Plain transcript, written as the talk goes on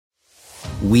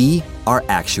We are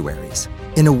actuaries.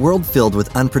 In a world filled with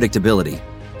unpredictability,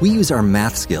 we use our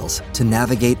math skills to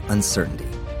navigate uncertainty.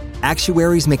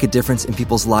 Actuaries make a difference in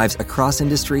people's lives across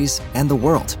industries and the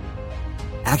world.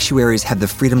 Actuaries have the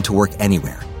freedom to work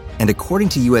anywhere, and according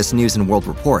to U.S. News & World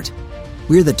Report,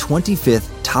 we're the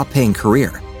 25th top-paying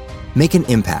career. Make an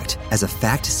impact as a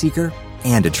fact seeker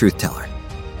and a truth teller.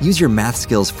 Use your math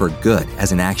skills for good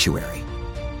as an actuary.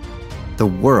 The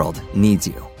world needs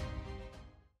you.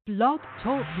 Blog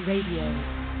Talk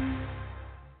Radio.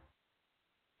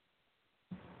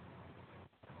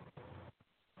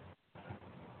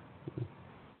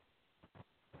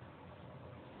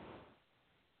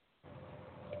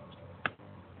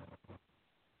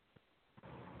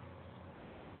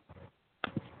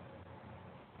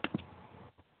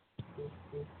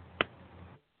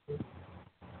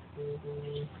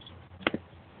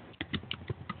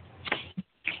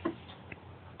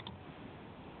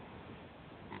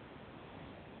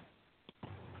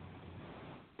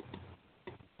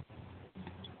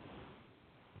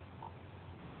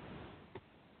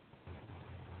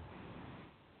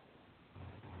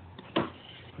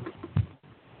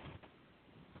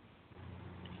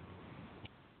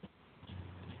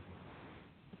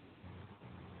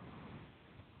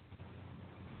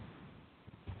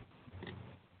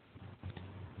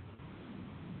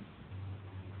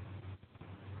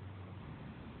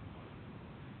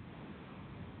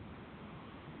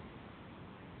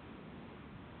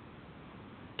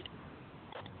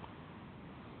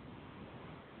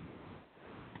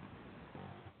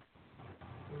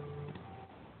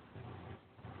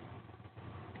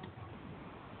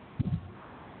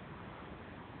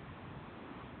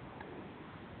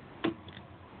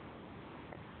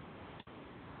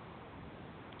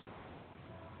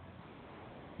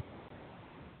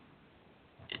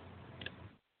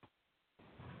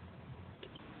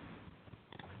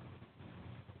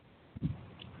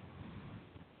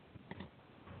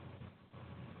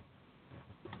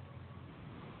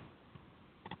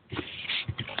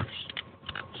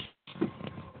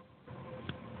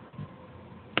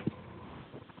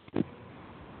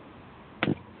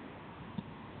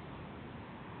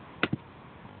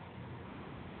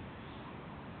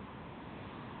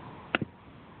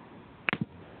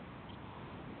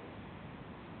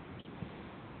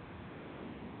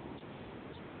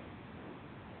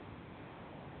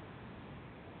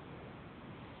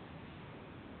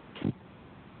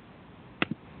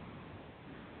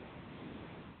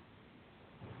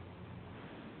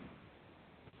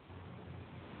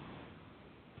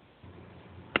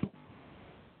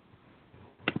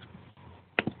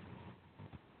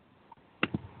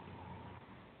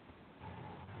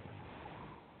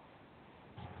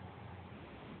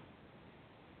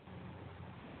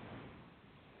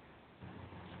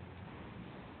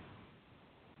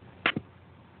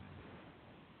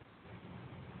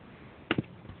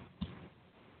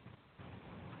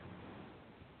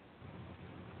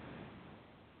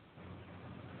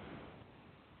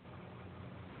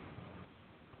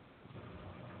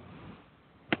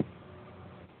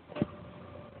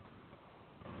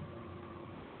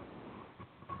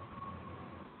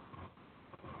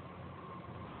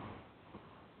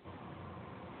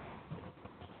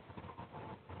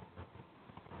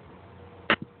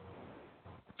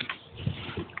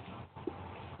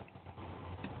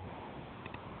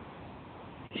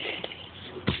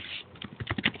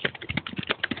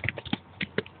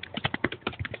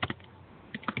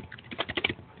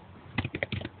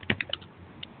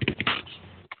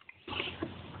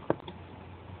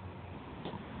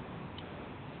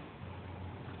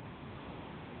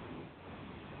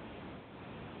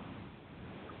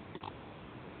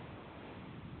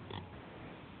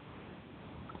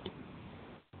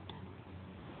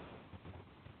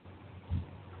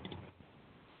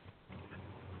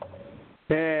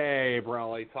 Hey,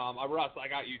 Brawley, Tom. Russ, I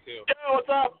got you too. Yeah, what's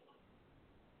up?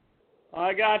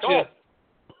 I got Cool. you.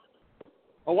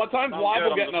 Well, what time's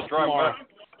Waddle getting up tomorrow?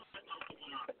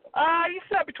 You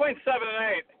said between 7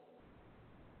 and 8.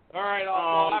 All right,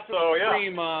 after the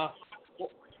stream,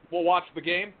 we'll watch the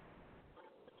game.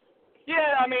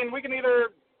 Yeah, I mean, we can either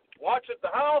watch at the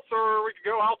house or we could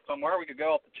go out somewhere. We could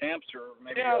go out to Champs or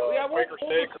maybe Quaker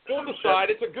Steak. We'll decide.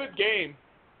 It's a good game.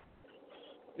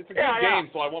 It's a good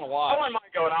game, so I want to watch. I wouldn't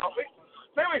mind going out.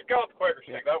 Maybe we could go out to Quaker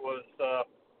Steak. That was,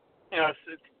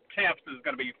 Champs is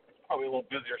going to be probably a little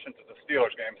busier since it's a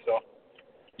Steelers game, so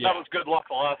that was good luck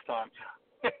the last time.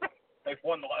 They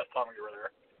won the last time we were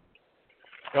there.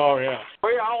 Oh, yeah.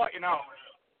 Well, yeah, I'll let you know.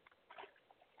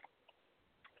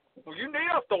 Well, you need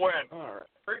us to win. All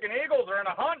right. Freaking Eagles are in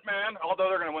a hunt, man,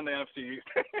 although they're going to win the NFC East.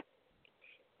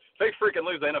 They freaking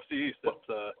lose the NFC East.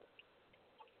 It's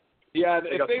Yeah,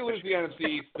 if they lose the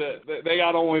NFC East, they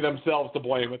got only themselves to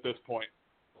blame at this point.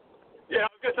 Yeah, I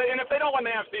was going to say, and if they don't win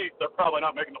the NFC East, they're probably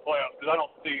not making the playoffs because I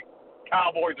don't see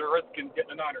Cowboys are risking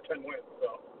getting a 9 or 10 wins.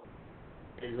 So.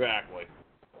 Exactly.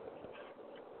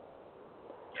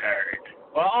 All right.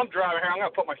 Well, I'm driving here. I'm going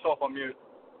to put myself on mute.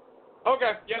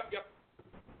 Okay. Yep.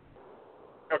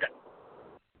 Okay.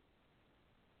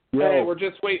 Hey, we're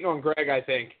just waiting on Greg, I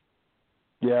think.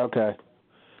 Yeah. Okay.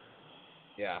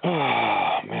 Yeah.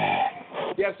 Oh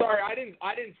man. Yeah. Sorry, I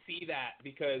didn't see that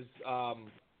because I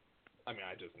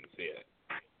just didn't see it.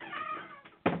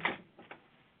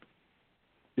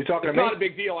 You talking it's to me? It's not a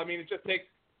big deal. I mean, it just takes.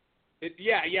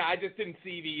 Yeah. I just didn't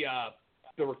see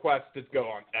the request to go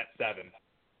on at 7.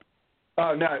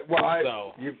 Oh no.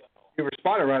 Well, you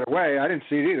responded right away. I didn't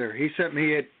see it either. He sent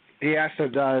me it. He asked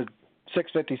at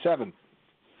 6:57.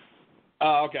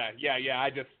 Oh, okay. Yeah. I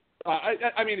just.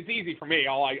 I mean, it's easy for me.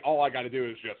 All I got to do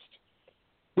is just.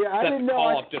 Yeah, I didn't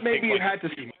know. Maybe you had to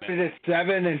start it at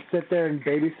 7 and sit there and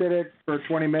babysit it for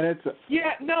 20 minutes.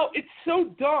 Yeah, no, it's so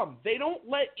dumb. They don't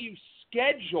let you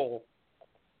schedule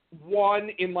one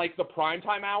in like the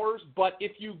primetime hours, but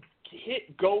if you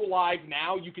hit go live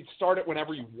now, you could start it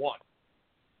whenever you want.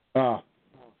 Oh.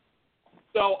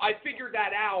 So I figured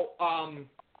that out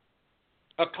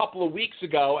a couple of weeks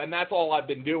ago, and that's all I've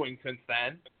been doing since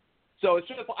then. So it's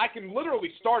just I can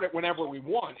literally start it whenever we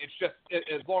want. It's just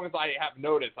as long as I have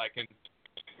notice, I can.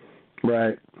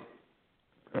 Right.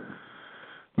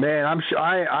 Man,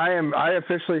 I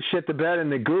officially shit the bed in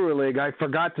the Guru League. I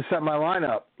forgot to set my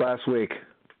lineup last week.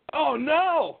 Oh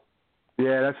no.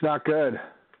 Yeah, that's not good.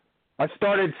 I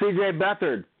started C.J.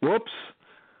 Beathard. Whoops.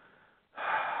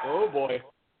 Oh boy.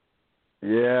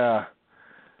 Yeah.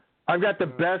 I've got the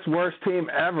best worst team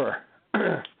ever.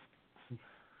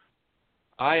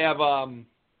 I have,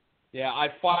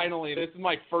 this is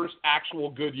my first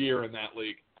actual good year in that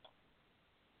league.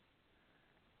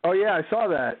 Oh, yeah, I saw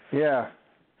that. Yeah.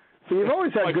 So you've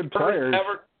always had good players.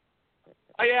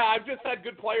 Yeah, I've just had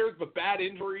good players with bad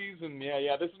injuries, and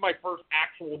this is my first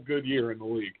actual good year in the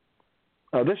league.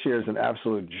 Oh, this year is an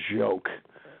absolute joke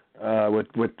with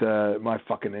my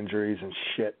fucking injuries and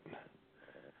shit.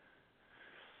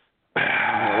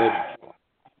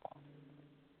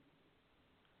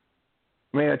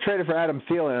 I mean, I traded for Adam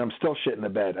Thielen, and I'm still shitting the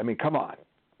bed. I mean, come on.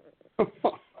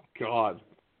 Oh, God.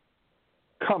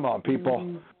 Come on,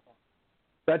 people.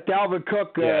 That Dalvin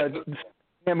Cook,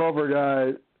 him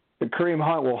over Kareem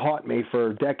Hunt will haunt me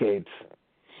for decades.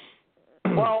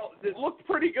 Well, it looked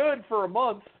pretty good for a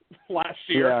month last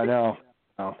year. Yeah, I know.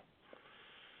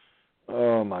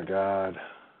 Oh, my God.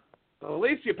 Well, at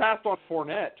least you passed on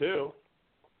Fournette, too.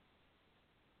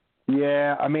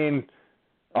 Yeah, I mean,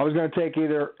 I was going to take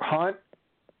either Hunt,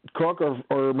 Cook, or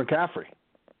McCaffrey.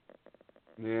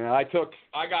 Yeah, I got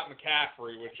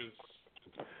McCaffrey, which is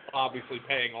obviously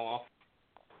paying off.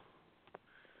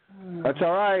 That's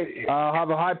all right. I'll have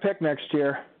a high pick next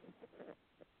year.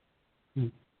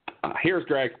 Here's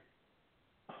Greg.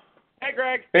 Hey,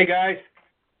 Greg. Hey, guys.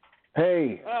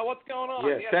 Hey. What's going on?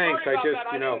 Yeah, thanks.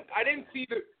 I didn't see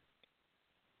the.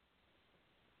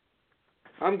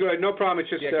 I'm good. No problem. It's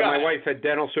just my wife had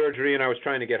dental surgery, and I was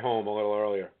trying to get home a little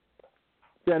earlier.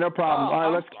 Yeah, no problem.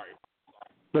 All right,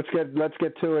 let's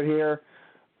get to it here.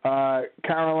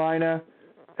 Carolina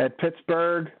at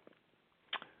Pittsburgh.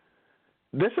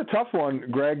 This is a tough one,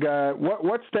 Greg.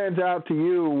 What stands out to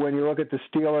you when you look at the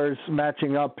Steelers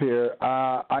matching up here?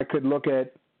 I could look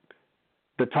at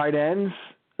the tight ends,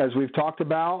 as we've talked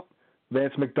about,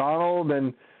 Vance McDonald,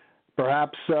 and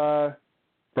perhaps a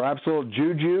little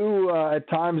Juju at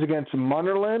times against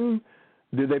Munnerlyn.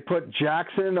 Do they put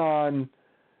Jackson on?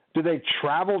 Do they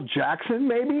travel Jackson?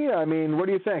 Maybe. I mean, what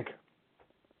do you think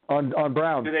on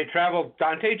Brown? Do they travel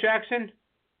Dante Jackson?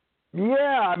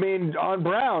 Yeah, I mean on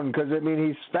Brown because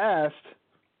he's fast.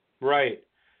 Right.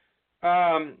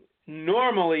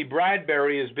 Normally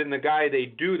Bradbury has been the guy they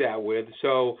do that with.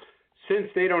 So since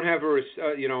they don't have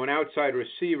an outside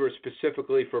receiver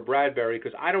specifically for Bradbury,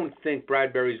 because I don't think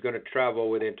Bradbury's going to travel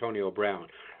with Antonio Brown.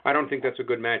 I don't think that's a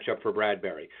good matchup for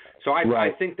Bradbury. So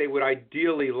I think they would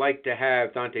ideally like to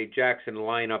have Dante Jackson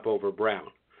line up over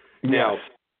Brown. Yes. Now,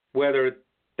 whether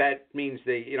that means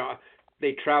they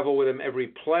travel with him every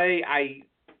play, I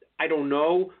don't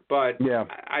know, but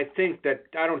I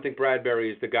don't think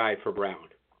Bradbury is the guy for Brown.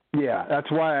 Yeah,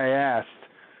 that's why I asked.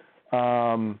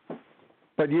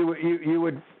 But you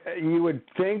would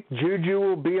think Juju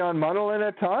will be on Munnerlyn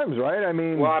at times, right? I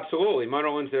mean, well, absolutely.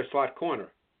 Munnerlyn's their slot corner.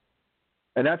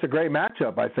 And that's a great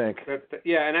matchup, I think.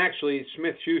 Yeah, and actually,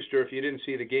 Smith-Schuster, if you didn't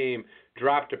see the game,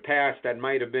 dropped a pass that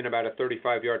might have been about a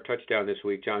 35-yard touchdown this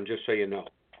week, John, just so you know.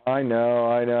 I know.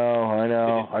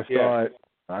 I saw it.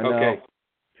 I know. Okay.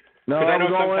 No, I know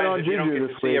was all in on sometimes you don't Juju get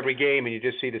to this see week. every game and you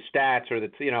just see the stats or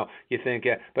you think,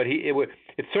 but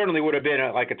it certainly would have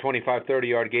been like a 25,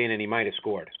 30-yard gain and he might have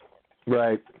scored.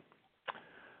 Right.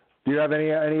 Do you have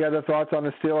any other thoughts on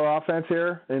the Steeler offense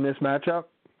here in this matchup?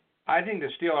 I think the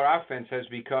Steeler offense has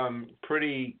become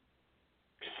pretty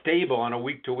stable on a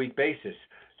week-to-week basis.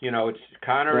 It's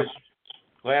Connor's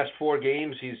last 4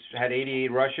 games, he's had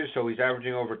 88 rushes, so he's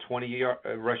averaging over 20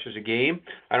 rushes a game.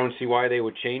 I don't see why they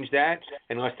would change that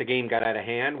unless the game got out of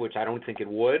hand, which I don't think it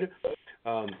would.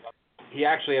 He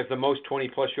actually has the most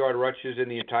 20-plus yard rushes in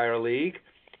the entire league.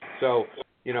 So,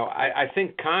 I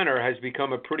think Connor has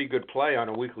become a pretty good play on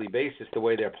a weekly basis the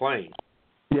way they're playing.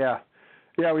 Yeah.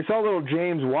 Yeah, we saw little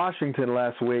James Washington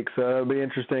last week, so it'll be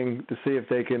interesting to see if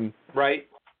they can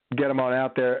get him on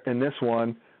out there in this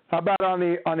one. How about on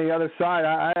the other side?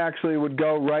 I actually would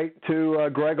go right to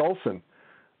Greg Olsen.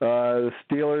 The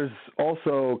Steelers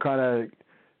also kind of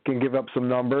can give up some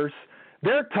numbers.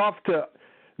 They're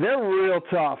real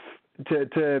tough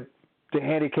to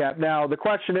handicap. Now the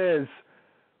question is,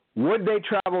 would they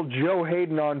travel Joe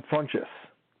Hayden on Funchess?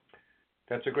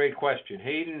 That's a great question.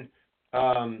 Hayden,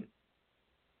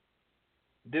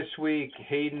 this week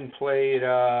Hayden played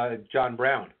John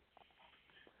Brown.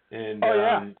 And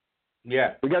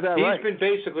yeah, we got that He's right. been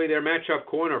basically their matchup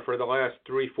corner for the last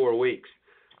 3-4 weeks.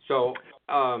 So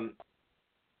I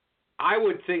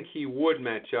would think he would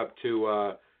match up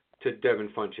to Devin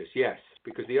Funchess, yes,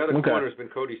 because the other corner has been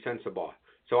Cody Sensabaugh.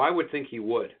 So I would think he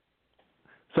would.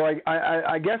 So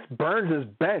I guess Burns is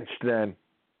benched then.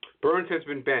 Burns has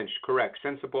been benched, correct.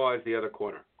 Sensabaugh is the other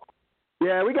corner.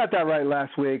 Yeah, we got that right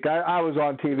last week. I was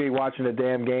on TV watching the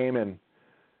damn game, and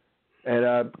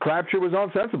Crabtree was on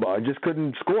Sensabaugh. He just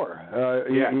couldn't score.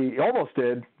 He almost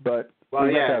did, but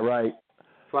we got that right.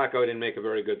 Flacco didn't make a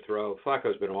very good throw.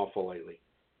 Flacco's been awful lately.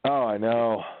 Oh, I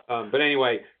know. But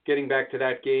anyway, getting back to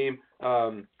that game,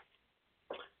 the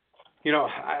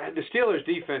Steelers'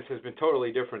 defense has been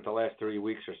totally different the last 3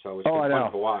 weeks or so. It's been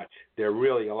fun to watch. They're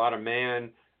really a lot of man,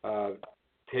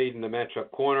 Hayden the matchup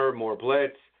corner, more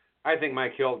blitz. I think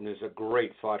Mike Hilton is a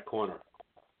great slot corner.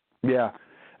 Yeah.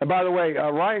 And by the way,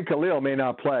 Ryan Khalil may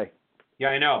not play. Yeah,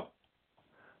 I know.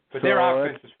 But their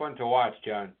offense is fun to watch,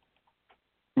 John.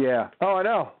 Yeah. Oh, I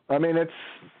know. I mean, it's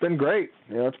been great.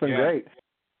 It's been great.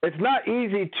 It's not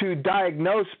easy to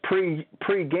diagnose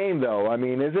pre-game, though. I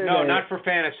mean, is it? No, not for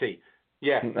fantasy.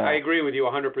 Yeah, No. I agree with you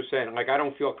 100%. Like, I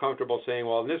don't feel comfortable saying,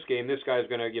 well, in this game, this guy's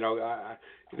going to,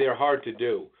 they're hard to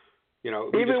do.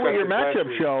 Even with your matchup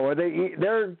show,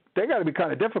 they got to be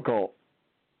kind of difficult.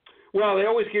 Well, they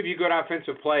always give you good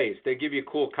offensive plays. They give you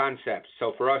cool concepts.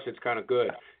 So for us, it's kind of good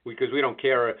because we don't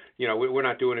care. We're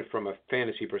not doing it from a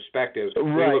fantasy perspective.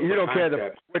 Right. You don't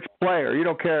care which player. You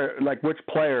don't care which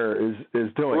player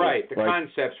is doing it. Right. The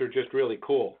concepts are just really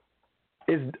cool.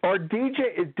 Is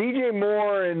DJ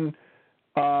Moore and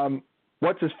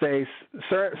what's his face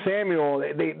Samuel?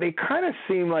 They kind of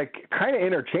seem like kind of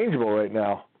interchangeable right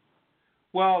now.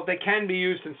 Well, they can be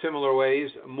used in similar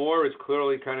ways. Moore is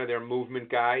clearly kind of their movement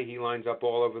guy. He lines up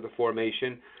all over the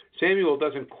formation. Samuel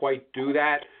doesn't quite do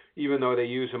that, even though they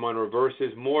use him on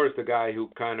reverses. Moore is the guy who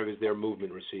kind of is their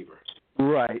movement receiver.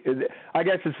 Right. I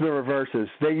guess it's the reverses.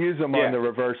 They use them on the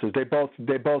reverses. They both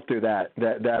do that.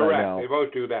 That Correct. I know. They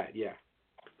both do that, yeah.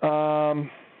 All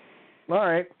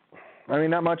right. I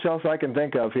mean, not much else I can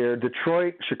think of here.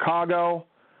 Detroit, Chicago.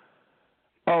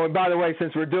 Oh, and by the way,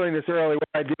 since we're doing this early, what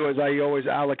I do is I always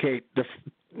allocate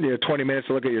 20 minutes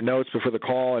to look at your notes before the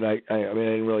call, and I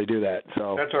didn't really do that.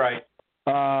 So that's all right.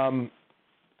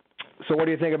 So what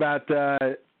do you think about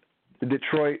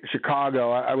Detroit,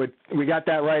 Chicago? We got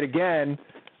that right again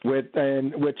with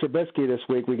Trubisky this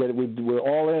week. We're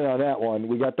all in on that one.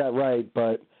 We got that right,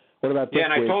 but what about this week?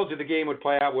 Yeah, and I told you the game would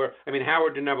play out where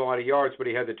Howard didn't have a lot of yards, but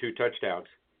he had the 2 touchdowns.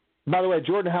 By the way,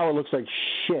 Jordan Howard looks like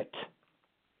shit.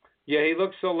 Yeah, he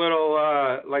looks a little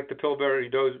like the Pillsbury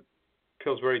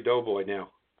Doughboy now.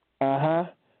 Uh-huh.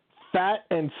 Fat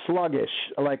and sluggish.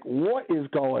 Like, what is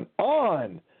going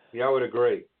on? Yeah, I would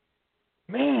agree.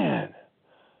 Man.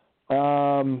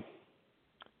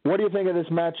 What do you think of this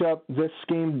matchup, this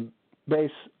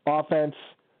scheme-based offense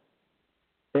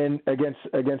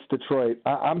against Detroit?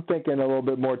 I'm thinking a little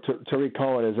bit more Tariq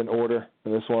Cohen is in order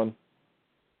in this one.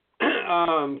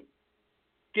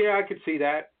 Yeah, I could see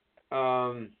that.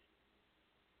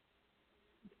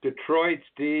 Detroit's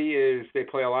D is they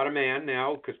play a lot of man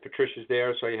now because Patricia's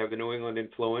there, so you have the New England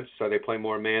influence, so they play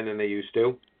more man than they used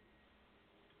to.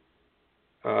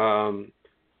 Cohen's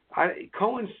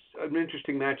an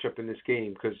interesting matchup in this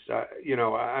game because,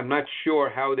 I'm not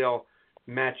sure how they'll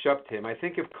match up to him. I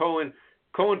think if Cohen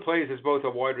Cohen plays as both a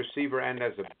wide receiver and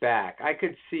as a back. I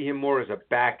could see him more as a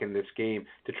back in this game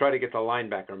to try to get the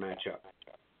linebacker matchup.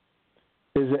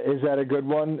 Is that a good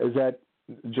one? Is that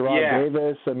Gerard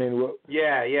Davis? I mean,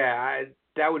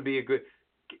 that would be a good.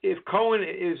 If Cohen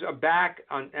is a back,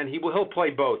 and he'll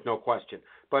play both, no question.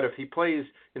 But if he plays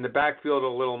in the backfield a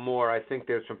little more, I think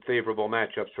there's some favorable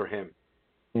matchups for him.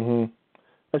 Mm-hmm.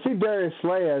 I see Darius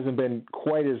Slay hasn't been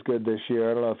quite as good this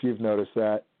year. I don't know if you've noticed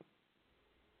that.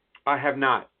 I have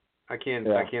not. I can't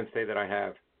say that I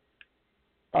have.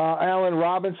 Allen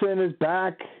Robinson is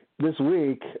back this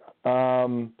week,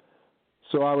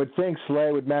 so I would think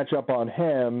Slay would match up on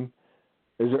him.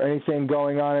 Is there anything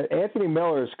going on? Anthony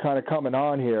Miller is kind of coming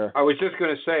on here. I was just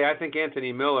going to say, I think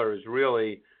Anthony Miller is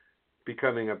really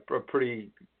becoming a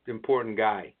pretty important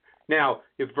guy. Now,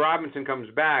 if Robinson comes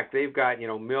back, they've got,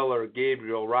 Miller,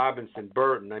 Gabriel, Robinson,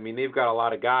 Burton. I mean, they've got a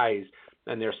lot of guys,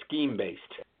 and they're scheme-based.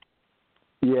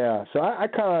 Yeah, so I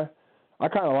kind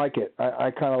of like it. I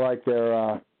kind of like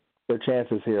their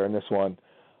chances here in this one.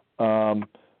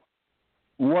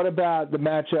 What about the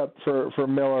matchup for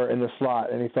Miller in the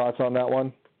slot? Any thoughts on that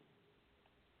one?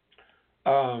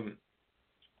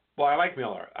 Well, I like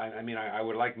Miller. I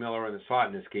would like Miller in the slot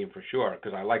in this game for sure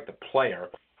because I like the player,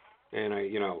 and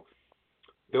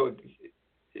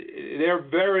they're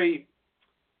very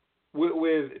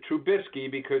with Trubisky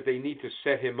because they need to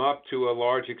set him up to a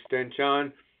large extent,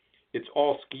 John. It's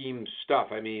all scheme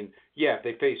stuff. I mean, yeah, if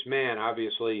they face man,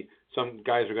 obviously some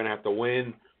guys are going to have to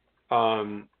win.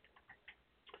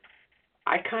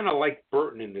 I kind of like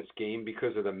Burton in this game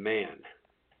because of the man.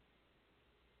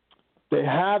 They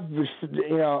have,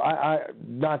 I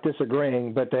not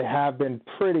disagreeing, but they have been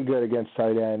pretty good against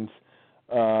tight ends.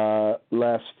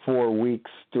 Last 4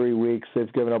 weeks, 3 weeks,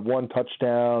 they've given up 1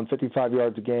 touchdown, 55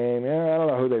 yards a game. I don't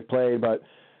know who they've played, but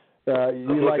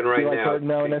you like Burton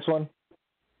now in this one?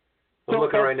 I'm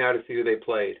looking right now to see who they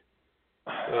played.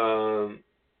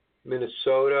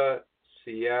 Minnesota,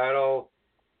 Seattle,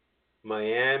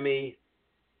 Miami.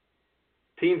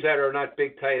 Teams that are not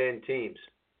big tight end teams.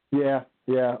 Yeah,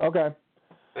 okay.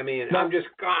 I mean,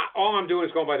 all I'm doing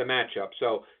is going by the matchup.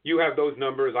 So you have those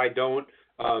numbers, I don't.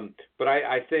 But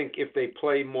I think if they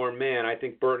play more man, I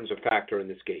think Burton's a factor in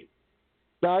this game.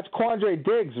 Now, it's Quandre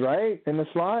Diggs, right, in the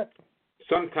slot?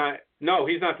 No,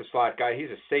 he's not the slot guy. He's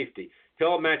a safety.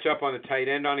 He'll match up on the tight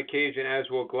end on occasion, as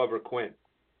will Glover Quinn.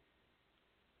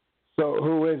 So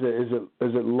who is it?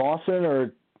 Is it Lawson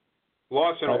or?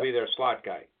 Lawson will be their slot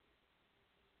guy.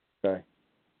 Okay.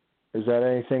 Is that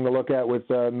anything to look at with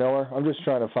Miller? I'm just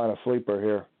trying to find a sleeper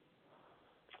here.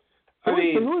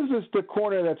 Who is the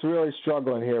corner that's really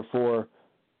struggling here for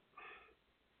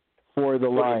the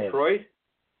Lions? Detroit?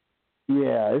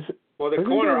 Yeah. The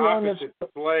corner opposite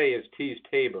Slay is Tease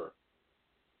Tabor.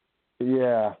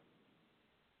 Yeah.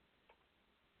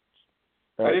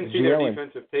 I didn't see their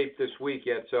defensive tape this week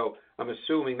yet, so I'm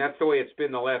assuming that's the way it's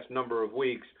been the last number of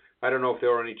weeks. I don't know if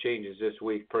there were any changes this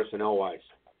week personnel-wise.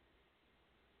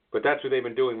 But that's what they've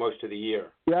been doing most of the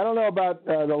year. Yeah, I don't know about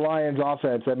the Lions'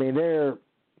 offense. I mean,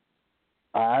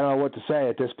 I don't know what to say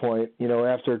at this point,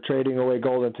 after trading away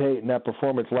Golden Tate and that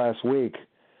performance last week.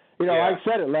 I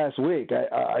said it last week.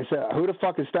 I said, who the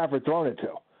fuck is Stafford throwing it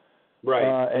to? Right.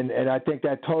 And I think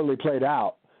that totally played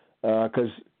out because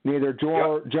neither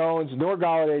Jones nor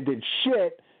Golladay did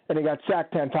shit, and he got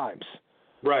sacked 10 times.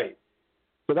 Right.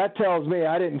 So that tells me,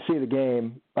 I didn't see the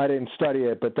game. I didn't study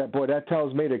it, but that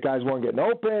tells me that guys weren't getting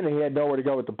open, and he had nowhere to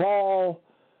go with the ball.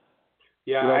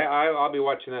 Yeah, I'll be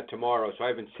watching that tomorrow, so I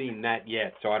haven't seen that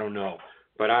yet, so I don't know.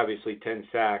 But obviously 10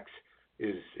 sacks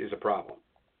is a problem.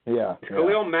 Yeah. Is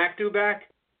Khalil Mack due back?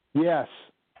 Yes.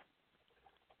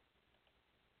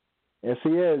 Yes, he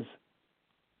is.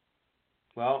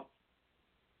 Well,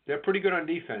 they're pretty good on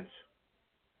defense.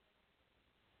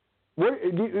 What do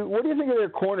you think of their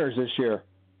corners this year?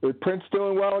 Is Prince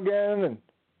doing well again?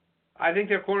 I think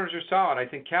their corners are solid. I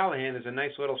think Callahan is a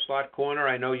nice little slot corner.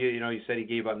 I know you said he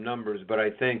gave up numbers, but I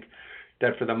think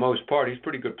that for the most part, he's a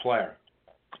pretty good player.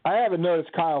 I haven't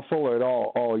noticed Kyle Fuller at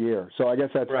all year, so I guess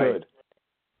that's good.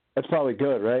 That's probably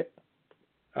good, right?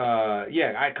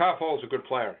 Kyle Fuller's a good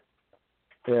player.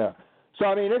 Yeah. So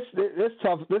I mean, this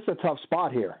is a tough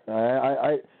spot here.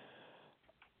 I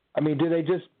mean, do they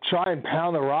just try and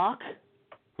pound the rock?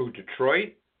 Who,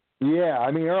 Detroit? Yeah, I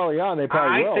mean, early on they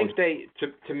probably will. I think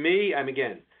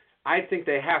I think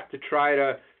they have to try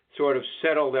to sort of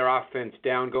settle their offense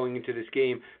down going into this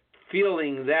game,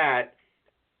 feeling that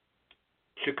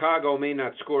Chicago may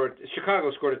not score.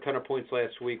 Chicago scored a ton of points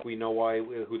last week. We know why,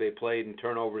 who they played, and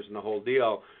turnovers and the whole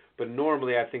deal. But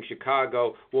normally I think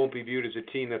Chicago won't be viewed as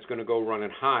a team that's going to go run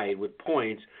and hide with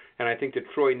points. and I think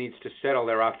Detroit needs to settle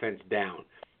their offense down.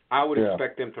 I would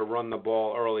expect them to run the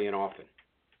ball early and often.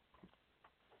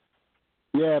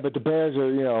 Yeah, but the Bears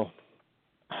are,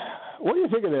 what do you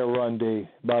think of their run, D,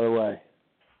 by the way?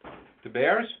 The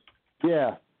Bears?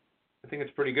 Yeah. I think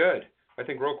it's pretty good. I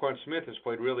think Roquan Smith has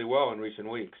played really well in recent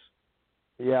weeks.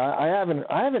 Yeah, I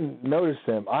haven't noticed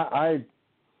him. I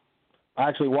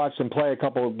actually watched him play a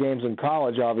couple of games in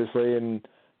college, obviously, and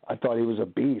I thought he was a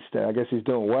beast. I guess he's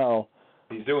doing well.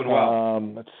 He's doing well.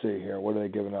 Let's see here. What are they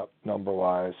giving up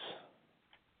number-wise?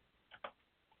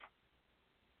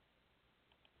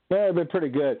 Yeah, they've been pretty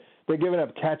good. They're giving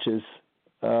up catches,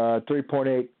 3.8.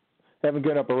 They haven't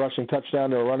given up a rushing touchdown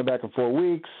to a running back in 4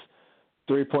 weeks,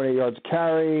 3.8 yards a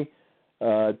carry,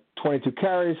 22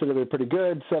 carries, so they're pretty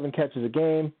good, 7 catches a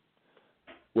game,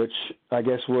 which I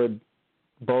guess would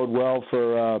bode well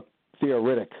for Theo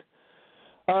Riddick.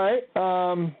 All right,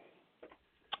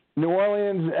 New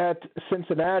Orleans at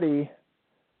Cincinnati,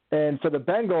 and for the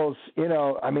Bengals,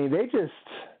 they just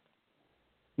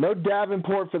no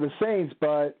Davenport for the Saints,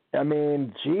 but geez,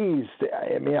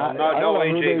 no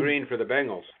AJ Green for the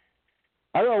Bengals.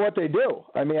 I don't know what they do.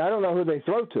 I don't know who they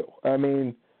throw to.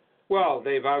 Well,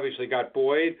 they've obviously got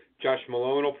Boyd. Josh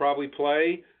Malone will probably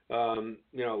play. They've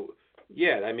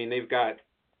got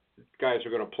guys who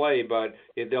are going to play, but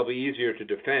they'll be easier to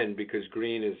defend because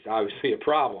Green is obviously a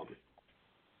problem.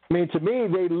 To me,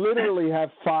 they literally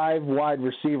have 5 wide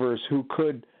receivers who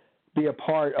could be a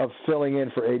part of filling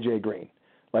in for AJ Green.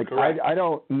 I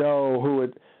don't know who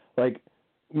would,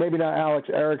 maybe not Alex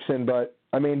Erickson, but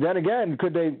then again,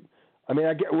 could they?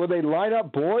 Will they line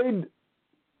up Boyd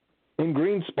in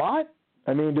Green's spot?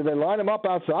 Do they line him up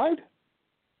outside?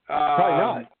 Probably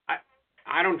not.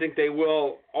 I don't think they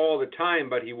will all the time,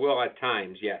 but he will at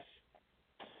times, yes.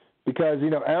 Because,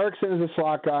 Erickson is a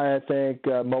slot guy, I think.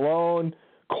 Malone,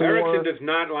 Core. Erickson does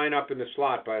not line up in the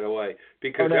slot, by the way,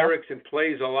 because Erickson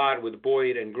plays a lot with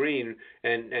Boyd and Green,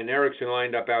 and Erickson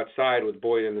lined up outside with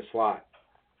Boyd in the slot.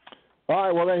 All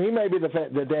right, well, then he may be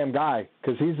the damn guy,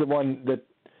 because he's the one that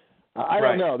I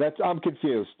don't know. I'm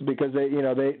confused because they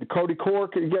Cody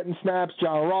Cork is getting snaps.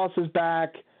 John Ross is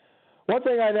back. One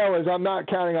thing I know is I'm not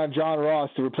counting on John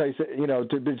Ross to replace it.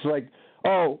 It's like,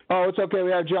 it's okay.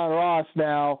 We have John Ross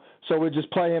now, so we'll just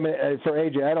play him for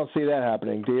AJ. I don't see that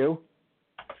happening. Do you?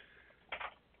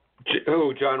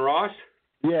 Who, John Ross?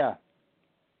 Yeah.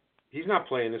 He's not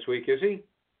playing this week, is he?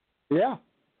 Yeah.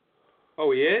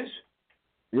 Oh, he is?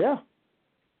 Yeah.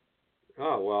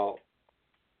 Oh, well,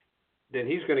 then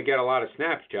he's going to get a lot of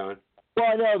snaps, John. Well,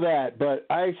 I know that, but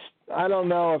I don't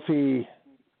know if he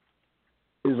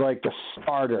is like the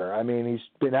starter. He's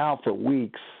been out for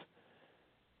weeks.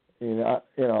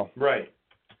 Right.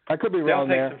 I could be wrong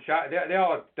there. They'll take some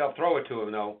shot. They'll throw it to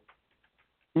him, though.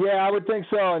 Yeah, I would think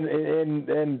so,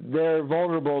 and they're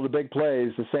vulnerable to big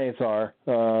plays. The Saints are.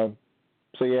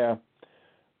 So yeah,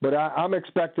 but I'm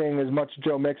expecting as much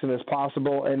Joe Mixon as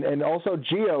possible, and also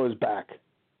Gio is back.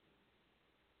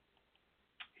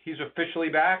 He's officially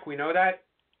back. We know that.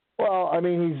 Well,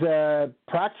 he's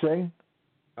practicing.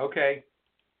 Okay.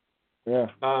 Yeah.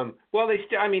 Well, they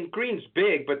still. Green's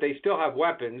big, but they still have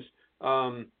weapons.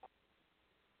 I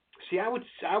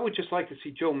would just like to see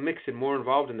Joe Mixon more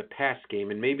involved in the pass game,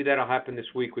 and maybe that'll happen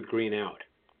this week with Green out.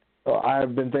 Well,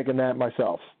 I've been thinking that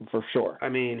myself, for sure.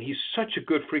 He's such a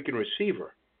good freaking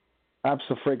receiver.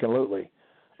 Absolutely.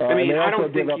 I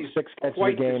don't think he's he's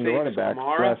quite the same as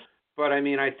Kamara, but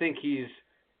I think he's,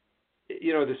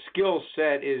 the skill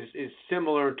set is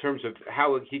similar in terms of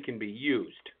how he can be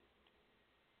used.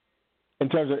 In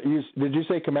terms of, did you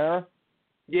say Kamara?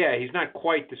 Yeah, he's not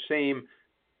quite the same.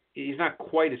 He's not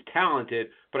quite as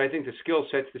talented, but I think the skill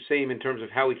set's the same in terms of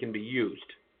how he can be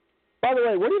used. By the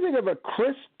way, what do you think of a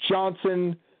Chris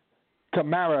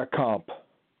Johnson-Kamara comp?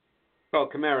 Well,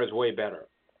 Kamara's way better.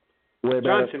 Way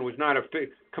better. Johnson was not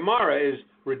Kamara is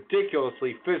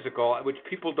ridiculously physical, which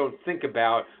people don't think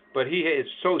about, but he is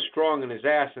so strong in his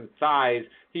ass and thighs,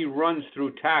 he runs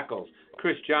through tackles.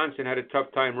 Chris Johnson had a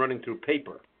tough time running through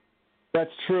paper.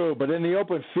 That's true, but in the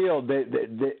open field,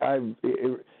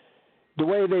 the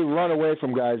way they run away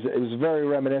from guys is very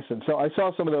reminiscent. So I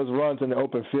saw some of those runs in the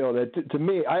open field. To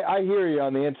me, I hear you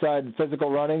on the inside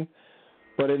physical running,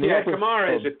 but in the open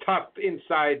Kamara field, is a tough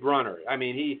inside runner.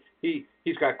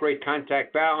 He's got great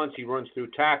contact balance. He runs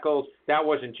through tackles. That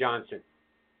wasn't Johnson.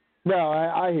 No,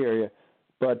 I hear you,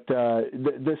 but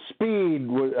the speed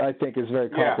I think is very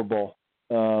comparable.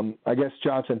 Yeah. I guess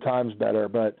Johnson times better,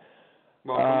 but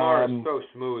Kamara is so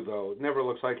smooth though. It never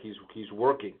looks like he's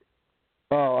working.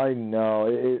 Oh, I know.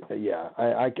 I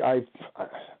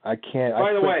can't.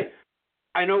 By the way,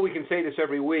 I know we can say this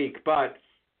every week, but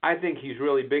I think he's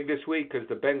really big this week because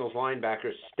the Bengals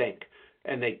linebackers stink,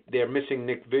 and they're missing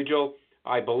Nick Vigil.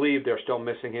 I believe they're still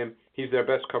missing him. He's their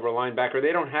best cover linebacker.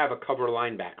 They don't have a cover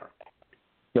linebacker.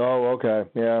 Oh, okay,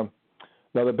 yeah.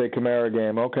 Another big Kamara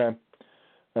game. Okay,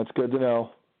 that's good to know.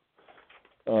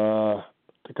 I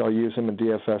think I'll use him in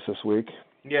DFS this week.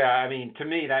 Yeah, I mean, to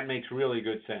me, that makes really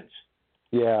good sense.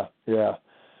 Yeah.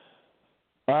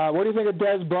 What do you think of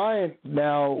Dez Bryant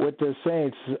now with the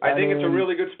Saints? I think it's a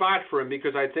really good spot for him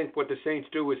because I think what the Saints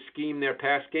do is scheme their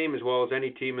pass game as well as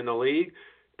any team in the league.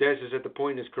 Dez is at the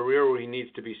point in his career where he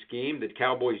needs to be schemed. The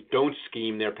Cowboys don't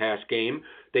scheme their pass game.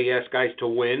 They ask guys to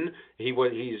win.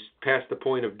 He's past the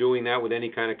point of doing that with any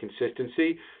kind of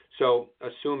consistency. So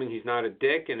assuming he's not a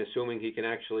dick and assuming he can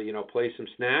actually, play some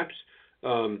snaps,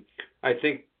 I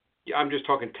think I'm just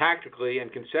talking tactically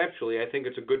and conceptually. I think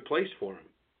it's a good place for him.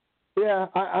 Yeah,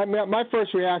 I mean, my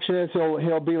first reaction is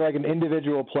he'll be like an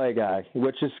individual play guy,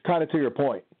 which is kind of to your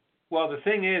point. Well, the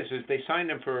thing is they signed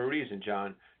him for a reason,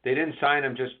 John. They didn't sign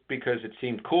him just because it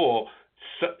seemed cool.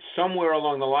 Somewhere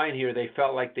along the line here, they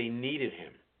felt like they needed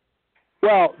him.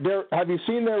 Well, have you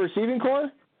seen their receiving core?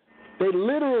 They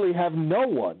literally have no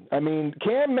one. I mean,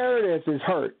 Cam Meredith is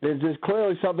hurt. There's just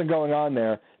clearly something going on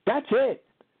there. That's it.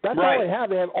 That's all they have.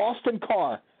 They have Austin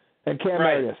Carr and Cam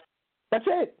Meredith. That's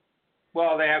it.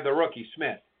 Well, they have the rookie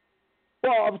Smith.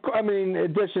 Well, I mean,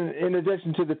 in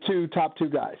addition to the top two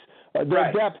guys,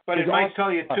 depth. But it might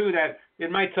tell you too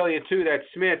that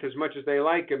Smith, as much as they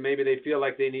like him, maybe they feel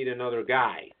like they need another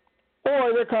guy.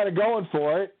 Or they're kind of going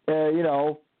for it,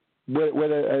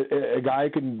 with a guy who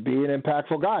can be an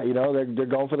impactful guy. They're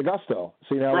going for the gusto.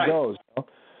 See how it goes.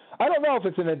 I don't know if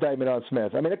it's an indictment on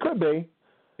Smith. I mean, it could be.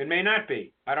 It may not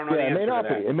be. I don't know the answer to that.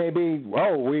 It may not be.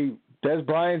 It may be. Dez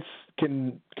Bryant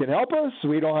can help us.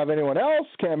 We don't have anyone else.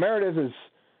 Cam Meredith is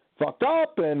fucked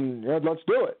up, and let's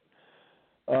do it.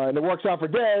 And it works out for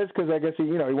Dez because I guess he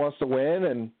wants to win,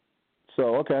 and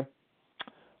so okay.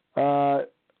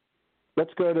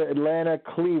 Let's go to Atlanta,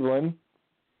 Cleveland.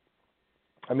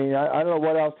 I mean, I don't know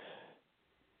what else.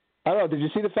 I don't know. Did you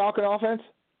see the Falcon offense?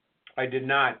 I did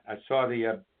not. I saw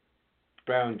the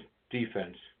Browns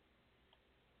defense.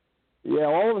 Yeah,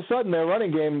 all of a sudden their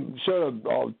running game showed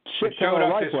a shit ton of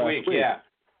life this week. Yeah,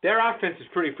 their offense is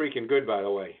pretty freaking good, by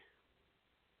the way.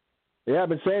 Yeah, I've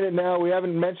been saying it now. We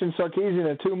haven't mentioned Sarkisian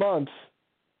in 2 months.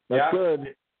 That's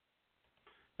good.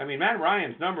 I mean, Matt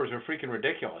Ryan's numbers are freaking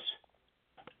ridiculous.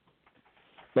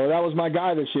 So that was my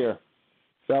guy this year.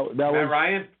 That Matt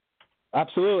Ryan?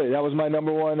 Absolutely. That was my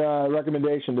number one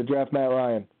recommendation, to draft Matt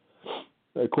Ryan,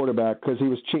 the quarterback, because he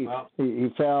was cheap. Well, he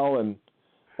fell, and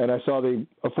I saw the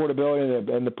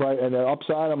affordability and the price and the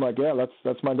upside. I'm like, yeah,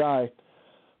 that's my guy.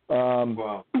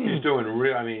 Well, he's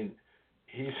doing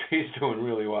he's doing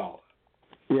really well.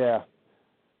 Yeah.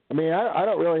 I mean, I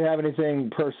don't really have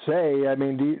anything per se. I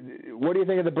mean, what do you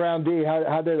think of the Brown D?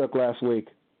 How'd they look last week?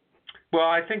 Well,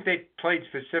 I think they played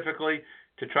specifically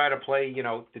to try to play,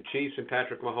 the Chiefs and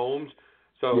Patrick Mahomes.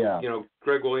 So,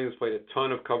 Greg Williams played a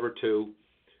ton of cover 2,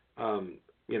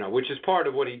 which is part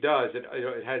of what he does.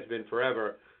 It has been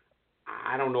forever.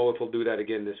 I don't know if he'll do that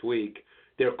again this week.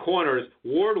 Their corners,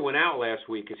 Ward went out last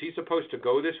week. Is he supposed to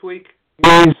go this week?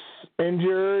 He's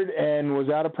injured and was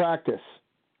out of practice.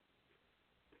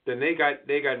 Then they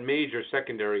got major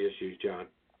secondary issues, John.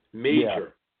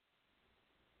 Major.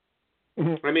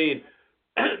 Yeah. I mean,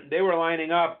 they were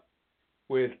lining up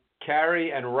with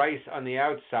Carey and Rice on the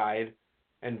outside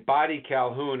and Body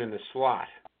Calhoun in the slot.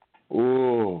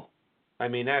 Ooh. I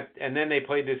mean, and then they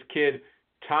played this kid,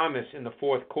 Thomas, in the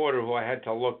fourth quarter, who I had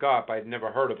to look up. I'd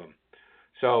never heard of him.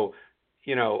 So,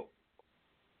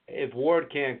 if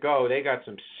Ward can't go, they got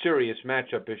some serious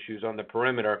matchup issues on the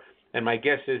perimeter, and my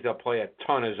guess is they'll play a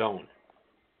ton of zone.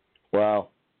 Wow.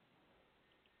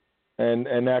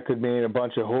 And that could mean a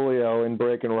bunch of Julio in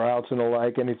breaking routes and the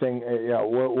like. Anything,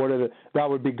 that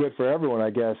would be good for everyone,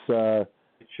 I guess. It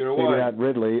sure would. Maybe not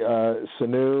Ridley.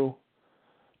 Sanu,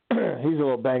 he's a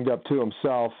little banged up too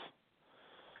himself.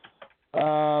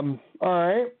 All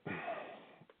right.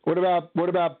 What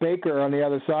about Baker on the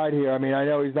other side here? I mean, I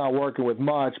know he's not working with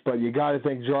much, but you got to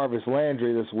think Jarvis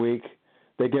Landry this week.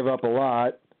 They give up a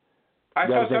lot. I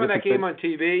saw some of that game on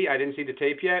TV. I didn't see the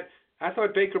tape yet. I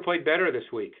thought Baker played better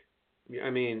this week. I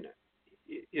mean,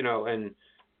 and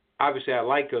obviously I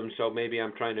like him, so maybe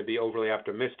I'm trying to be overly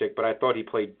optimistic, but I thought he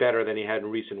played better than he had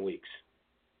in recent weeks.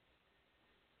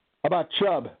 How about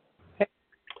Chubb?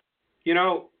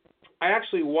 I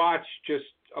actually watched just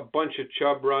a bunch of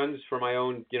Chubb runs for my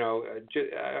own,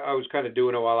 I was kind of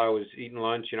doing it while I was eating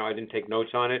lunch. I didn't take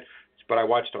notes on it, but I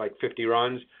watched like 50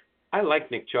 runs. I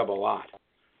like Nick Chubb a lot.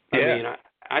 Yeah. I mean,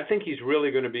 I think he's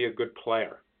really going to be a good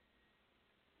player.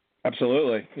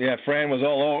 Absolutely. Yeah, Fran was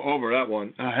all over that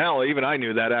one. Hell, even I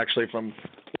knew that actually from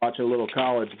watching a little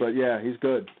college. But yeah, he's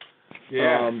good.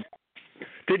 Yeah.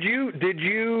 Did you?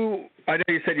 I know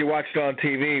you said you watched it on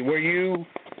TV.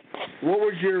 What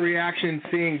was your reaction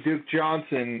seeing Duke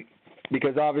Johnson?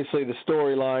 Because obviously the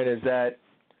storyline is that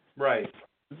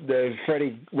the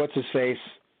Freddie what's his face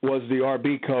was the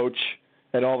RB coach,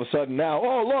 and all of a sudden now,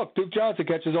 oh look, Duke Johnson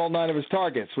catches all 9 of his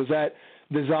targets. Was that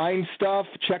design stuff,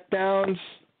 checkdowns,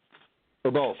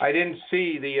 or both? I didn't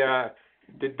see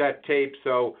that tape,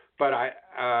 but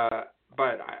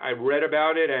I read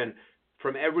about it, and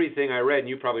from everything I read, and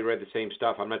you probably read the same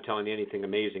stuff. I'm not telling you anything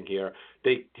amazing here.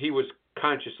 He was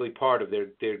consciously part of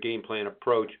their game plan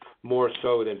approach more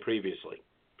so than previously.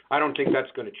 I don't think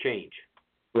that's going to change.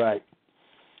 Right.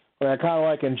 Well, I kind of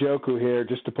like Njoku here,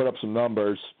 just to put up some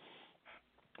numbers.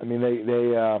 I mean,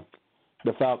 the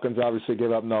Falcons obviously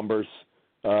give up numbers.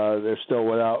 They're still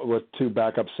with 2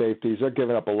 backup safeties. They're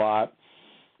giving up a lot.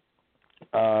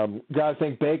 Got to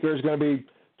think Baker's going to be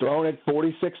thrown it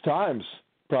 46 times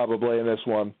probably in this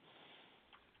one.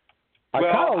 I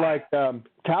kind of like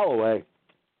Callaway.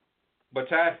 What's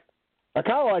that? I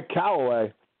kind of like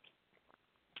Callaway.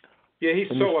 Yeah, he's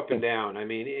so up and down. I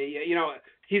mean,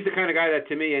 he's the kind of guy that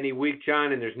to me any week,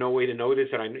 John, and there's no way to know this,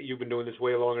 and I know you've been doing this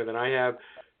way longer than I have.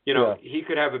 He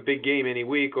could have a big game any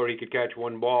week, or he could catch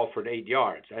one ball for 8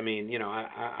 yards. I mean,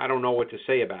 I don't know what to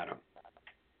say about him.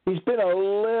 He's been a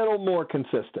little more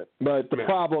consistent, but the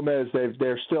problem is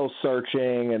they're still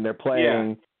searching and they're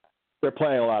playing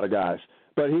a lot of guys.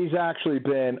 But he's actually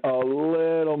been a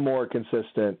little more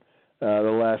consistent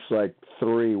the last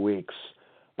 3 weeks.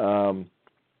 That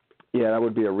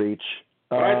would be a reach.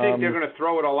 But I think they're going to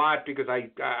throw it a lot because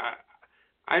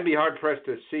I'd be hard pressed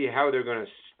to see how they're going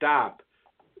to stop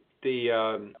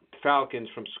the Falcons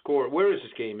from score. Where is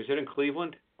this game? Is it in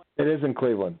Cleveland? It is in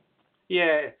Cleveland.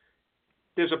 Yeah.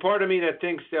 There's a part of me that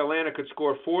thinks Atlanta could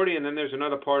score 40, and then there's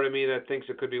another part of me that thinks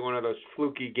it could be one of those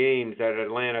fluky games that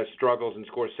Atlanta struggles and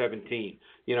scores 17.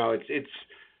 It's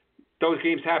those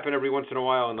games happen every once in a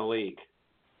while in the league.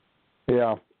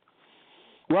 Yeah.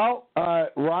 Well,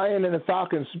 Ryan and the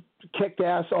Falcons kicked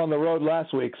ass on the road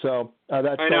last week, so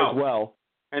that shows well.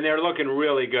 And they're looking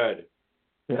really good.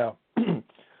 Yeah.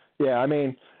 Yeah, I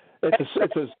mean,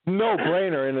 it's a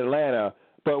no-brainer in Atlanta.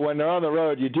 But when they're on the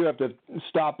road, you do have to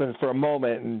stop them for a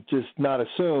moment and just not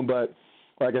assume. But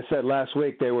like I said, last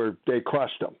week they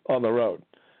crushed them on the road.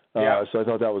 So I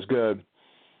thought that was good.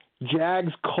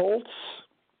 Jags Colts.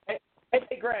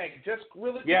 Hey Greg, just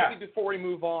really quickly before we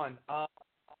move on,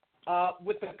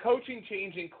 with the coaching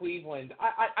change in Cleveland,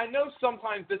 I know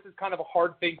sometimes this is kind of a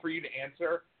hard thing for you to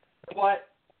answer, but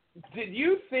did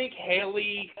you think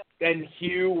Haley and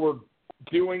Hugh were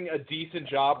doing a decent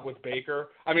job with Baker?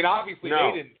 I mean, obviously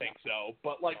they didn't think so,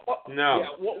 but what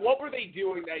were they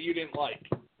doing that you didn't like?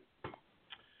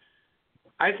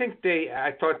 I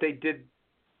thought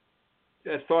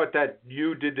that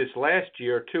you did this last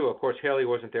year too. Of course, Haley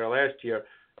wasn't there last year.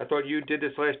 I thought you did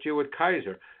this last year with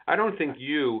Kaiser. I don't think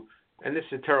you, and this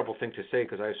is a terrible thing to say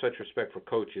because I have such respect for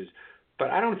coaches,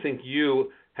 but I don't think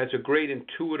you has a great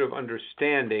intuitive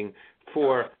understanding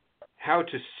for how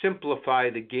to simplify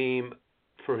the game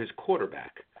for his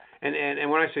quarterback. And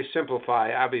when I say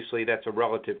simplify, obviously that's a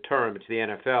relative term. It's the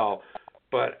NFL.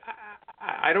 But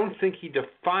I don't think he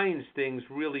defines things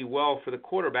really well for the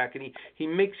quarterback, and he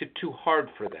makes it too hard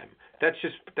for them.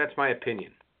 That's my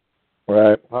opinion.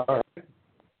 Right.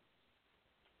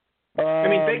 I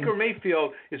mean, Baker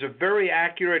Mayfield is a very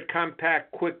accurate,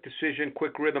 compact, quick decision,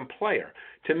 quick rhythm player.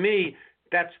 To me,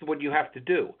 that's what you have to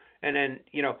do. And then,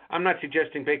 I'm not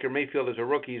suggesting Baker Mayfield as a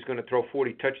rookie is going to throw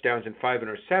 40 touchdowns and 5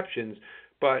 interceptions,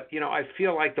 but, I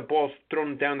feel like the ball's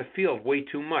thrown down the field way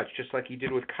too much, just like he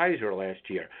did with Kaiser last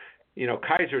year.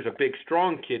 Kaiser's a big,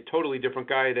 strong kid, totally different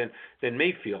guy than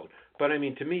Mayfield. But, I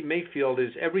mean, to me, Mayfield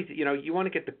is everything. You want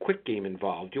to get the quick game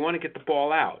involved. You want to get the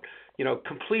ball out.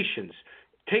 Completions.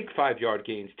 Take 5-yard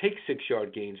gains. Take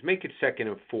 6-yard gains. Make it 2nd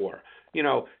and 4.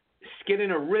 Get in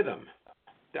a rhythm.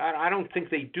 I don't think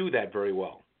they do that very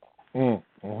well.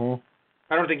 Mm-hmm.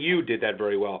 I don't think you did that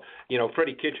very well.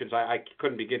 Freddie Kitchens, I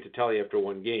couldn't begin to tell you after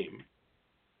one game.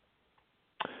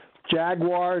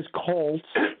 Jaguars, Colts.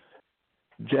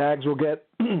 Jags will get,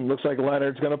 looks like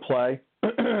Leonard's going to play.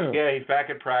 Yeah, he's back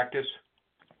at practice.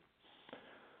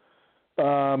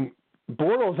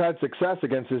 Bortles had success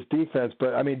against his defense,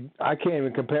 but, I mean, I can't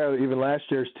even compare even last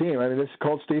year's team. I mean, this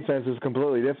Colts defense is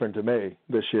completely different to me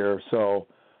this year, so.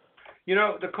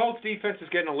 The Colts defense is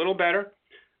getting a little better.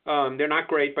 They're not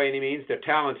great by any means. Their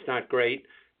talent's not great.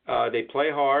 They play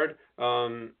hard.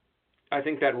 I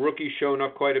think that rookie's shown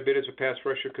up quite a bit as a pass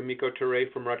rusher, Kamiko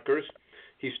Toure from Rutgers.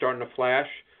 he's starting to flash.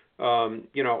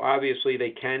 Obviously they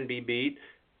can be beat.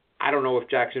 I don't know if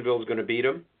Jacksonville is going to beat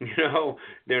them.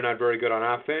 They're not very good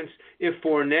on offense. If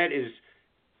Fournette is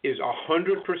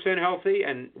 100% healthy,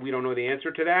 and we don't know the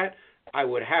answer to that, I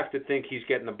would have to think he's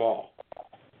getting the ball.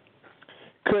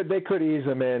 They could ease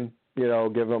him in,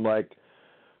 give him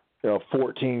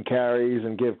 14 carries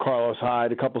and give Carlos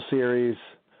Hyde a couple series,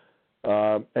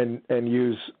 and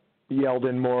use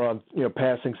Yeldon more on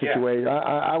passing situations. Yeah.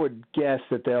 I would guess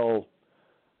that they'll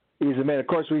ease him in. Of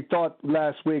course, we thought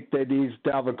last week they'd ease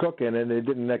Dalvin Cook in, and they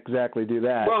didn't exactly do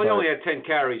that. Well, he only had 10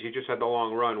 carries. He just had the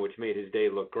long run, which made his day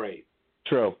look great.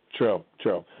 True.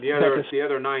 The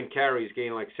other 9 carries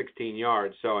gained 16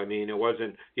 yards, so, it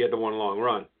wasn't – he had the one long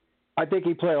run. I think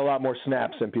he played a lot more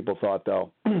snaps than people thought,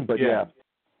 though. But, yeah.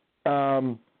 I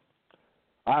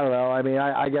don't know.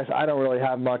 I guess I don't really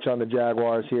have much on the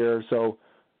Jaguars here, so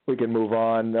we can move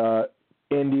on.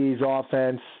 Indy's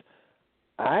offense,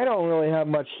 I don't really have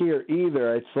much here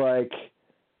either. It's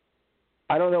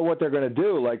I don't know what they're going to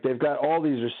do. They've got all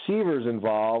these receivers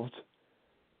involved,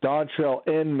 Dontrell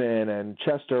Inman and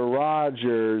Chester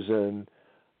Rogers, and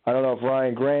I don't know if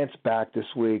Ryan Grant's back this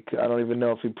week. I don't even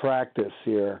know if he practiced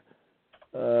here.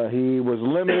 He was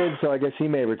limited, so I guess he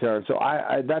may return. So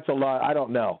that's a lot. I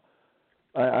don't know.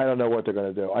 I don't know what they're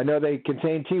going to do. I know they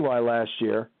contained T.Y. last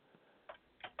year.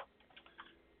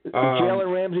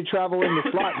 Jalen Ramsey travel in the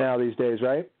slot now these days,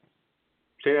 right?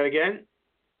 Say that again?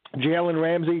 Jalen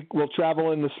Ramsey will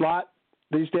travel in the slot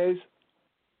these days?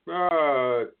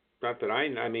 Not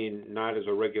that not as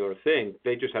a regular thing.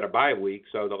 They just had a bye week,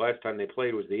 so the last time they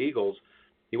played was the Eagles.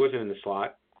 He wasn't in the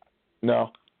slot.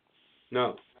 No.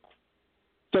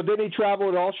 So did he travel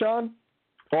at all, Sean?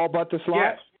 All but the slot?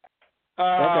 Yes.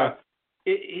 Okay.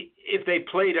 If they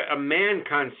played a man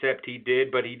concept, he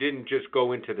did, but he didn't just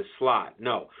go into the slot.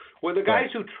 No. Well, the guys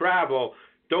who travel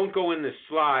don't go in the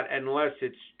slot unless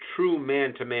it's true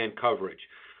man-to-man coverage.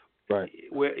 Right.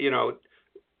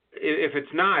 If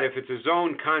it's a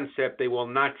zone concept, they will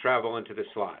not travel into the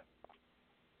slot.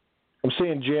 I'm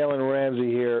seeing Jalen Ramsey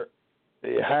here.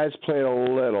 He has played a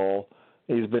little.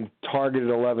 He's been targeted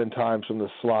 11 times from the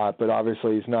slot, but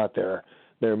obviously he's not their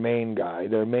main guy.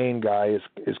 Their main guy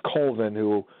is Colvin,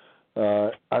 who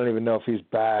I don't even know if he's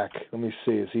back. Let me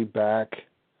see. Is he back?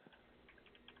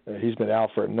 He's been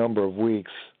out for a number of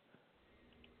weeks.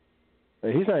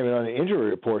 He's not even on the injury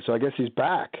report, so I guess he's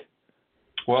back.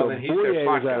 Well, then he's their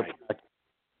slot guy.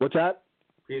 What's that?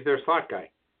 He's their slot guy.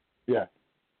 Yeah.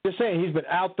 Just saying, he's been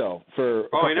out though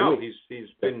for. I know. Weeks.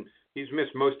 He's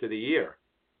missed most of the year.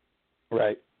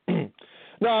 Right.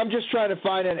 No, I'm just trying to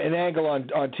find an angle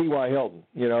on T.Y. Hilton.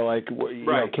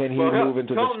 Can he move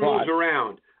into the slot? Hilton moves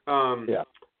around. Yeah.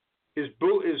 Is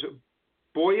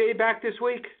Boye back this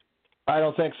week? I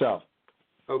don't think so.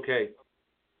 Okay.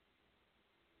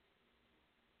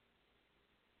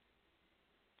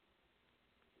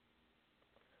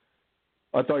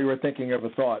 I thought you were thinking of a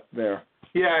thought there.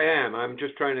 Yeah, I am. I'm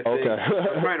just trying to think. Okay.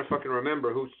 I'm trying to fucking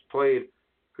remember who's played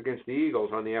against the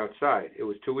Eagles on the outside. It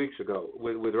was 2 weeks ago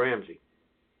with Ramsey.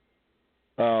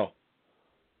 Oh.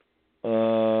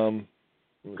 God,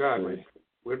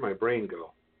 where'd my brain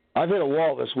go? I've hit a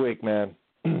wall this week, man.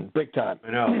 Big time.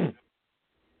 I know.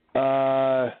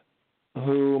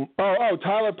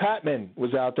 Tyler Patman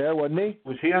was out there, wasn't he?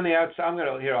 Was he on the outside?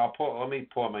 Let me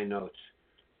pull up my notes.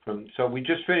 So we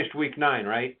just finished week 9,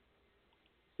 right?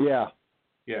 Yeah.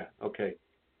 Yeah, okay.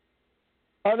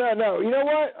 Oh, no. You know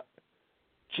what?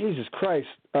 Jesus Christ.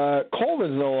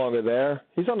 Coleman's no longer there.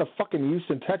 He's on the fucking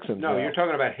Houston Texans. No, now. You're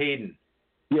talking about Hayden.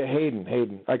 Yeah,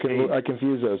 Hayden. I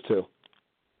confuse those two.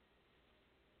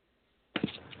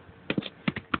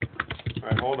 All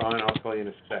right, hold on. I'll tell you in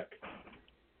a sec.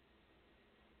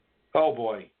 Oh,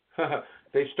 boy.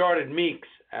 They started Meeks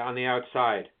on the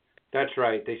outside. That's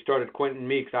right. They started Quentin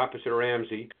Meeks opposite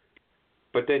Ramsey.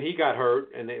 But then he got hurt,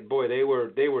 and they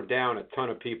were down a ton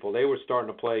of people. They were starting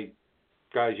to play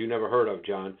guys you never heard of,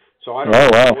 John. So I don't know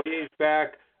if Boye's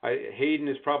back. Hayden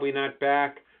is probably not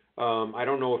back. I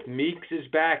don't know if Meeks is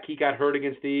back. He got hurt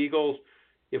against the Eagles.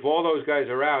 If all those guys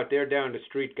are out, they're down to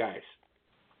street guys.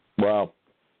 Wow.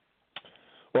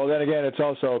 Well, then again, it's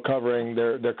also covering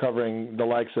they're covering the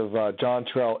likes of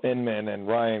Dontrell Inman and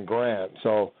Ryan Grant.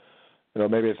 So,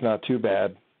 maybe it's not too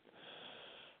bad.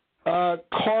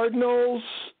 Cardinals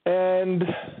and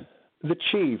the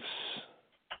Chiefs.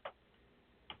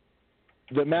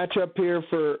 The matchup here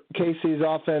for KC's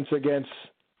offense against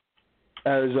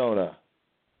Arizona.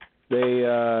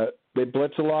 They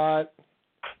blitz a lot.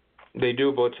 They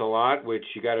do blitz a lot, which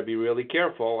you got to be really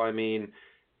careful. I mean,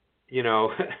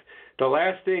 the The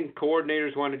last thing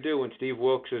coordinators want to do when Steve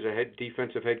Wilkes is a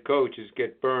defensive head coach is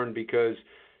get burned because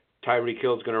Tyreek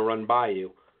Hill's going to run by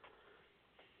you.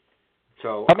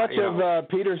 So how much of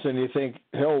Peterson do you think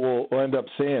Hill will end up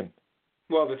seeing?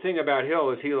 Well, the thing about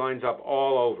Hill is he lines up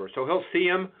all over. So he'll see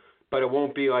him, but it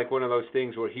won't be like one of those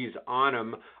things where he's on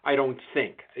him, I don't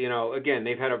think. Again,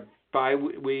 they've had a bye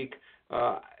week.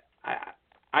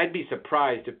 I'd be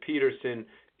surprised if Peterson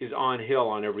is on Hill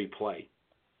on every play.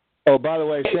 Oh, by the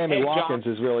way, Sammy Watkins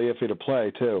is really iffy to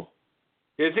play, too.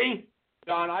 Is he?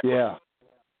 John, yeah.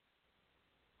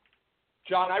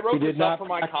 John, I wrote this up for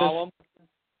my column.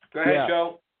 Go ahead,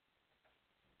 Joe.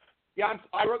 Yeah,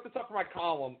 I wrote this up for my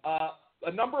column.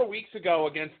 A number of weeks ago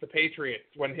against the Patriots,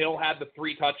 when Hill had the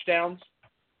 3 touchdowns,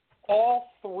 all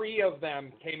 3 of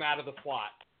them came out of the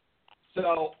slot.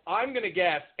 So I'm going to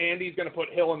guess Andy's going to put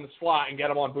Hill in the slot and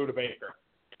get him on Budda Baker.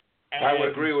 And I would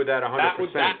agree with that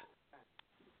 100%.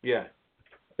 Yeah.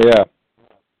 Yeah,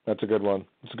 that's a good one.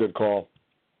 That's a good call.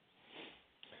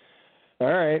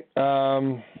 All right.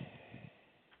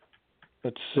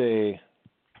 Let's see.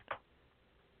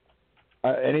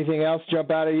 Anything else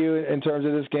jump out at you in terms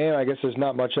of this game? I guess there's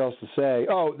not much else to say.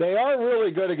 Oh, they are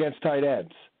really good against tight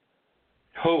ends.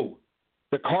 Who?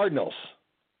 The Cardinals.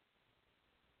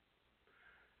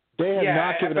 They have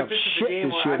not given up shit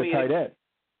this year to tight end.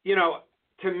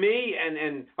 To me,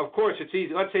 and of course it's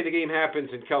easy. Let's say the game happens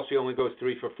and Kelsey only goes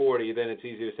 3 for 40, then it's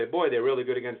easy to say, boy, they're really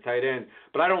good against tight end.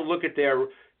 But I don't look at their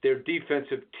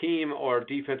defensive team or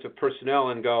defensive personnel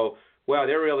and go, well,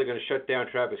 they're really going to shut down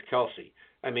Travis Kelsey.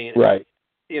 I mean, right.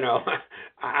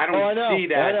 I don't see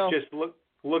that just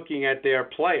looking at their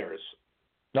players.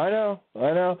 I know.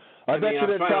 I bet you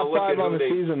they're top 5 on the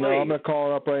season, though. I'm going to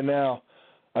call it up right now.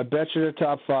 I bet you they're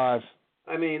top 5.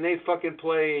 I mean, they fucking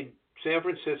played San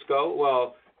Francisco.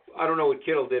 Well, I don't know what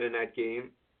Kittle did in that game.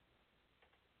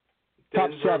 Top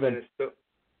 7.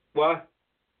 What?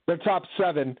 They're top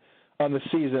 7 on the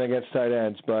season against tight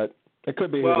ends, but it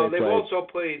could be well, who they played. Well, they've also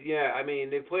played,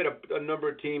 they've played a number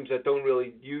of teams that don't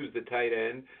really use the tight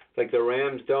end. Like the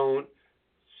Rams don't.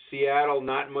 Seattle,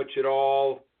 not much at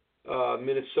all.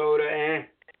 Minnesota,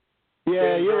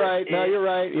 Yeah, you're right. No, you're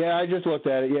right. Yeah, I just looked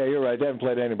at it. Yeah, you're right. They haven't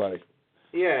played anybody.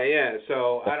 Yeah.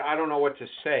 So I don't know what to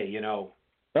say, All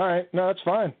right. No, it's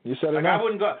fine. You said enough. I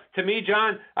wouldn't go. To me,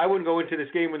 John, I wouldn't go into this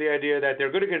game with the idea that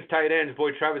they're good against tight ends.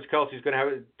 Boy, Travis Kelsey's going to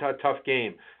have a tough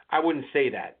game. I wouldn't say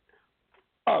that.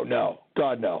 Oh, no.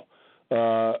 God, no.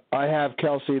 I have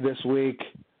Kelsey this week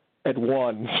at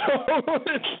 1.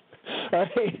 So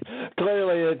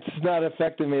clearly it's not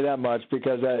affecting me that much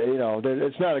because,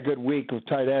 it's not a good week with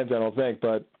tight ends, I don't think,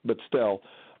 but still.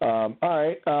 All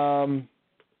right.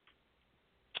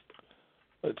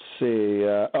 Let's see.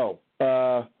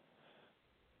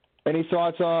 Any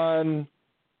thoughts on,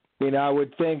 I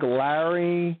would think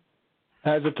Larry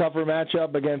has a tougher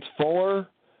matchup against Fuller.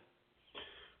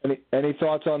 Any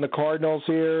thoughts on the Cardinals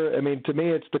here? I mean, to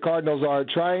me, it's the Cardinals are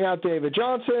trying out David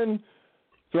Johnson,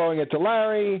 throwing it to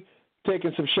Larry,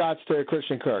 taking some shots to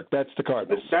Christian Kirk. That's the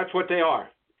Cardinals. That's what they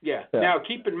are. Yeah. Now,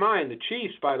 keep in mind, the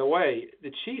Chiefs, by the way,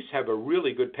 have a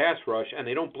really good pass rush, and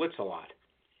they don't blitz a lot.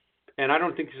 And I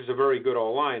don't think this is a very good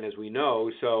O-line, as we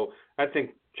know. So I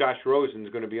think Josh Rosen's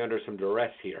going to be under some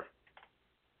duress here.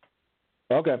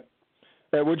 Okay.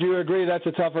 Would you agree that's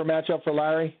a tougher matchup for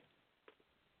Larry?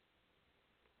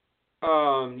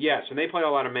 Yes, and they play a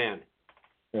lot of man.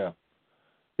 Yeah.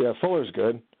 Yeah, Fuller's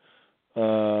good.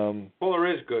 Fuller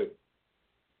is good.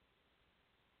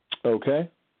 Okay.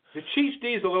 The Chiefs' D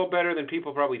is a little better than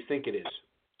people probably think it is.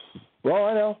 Well,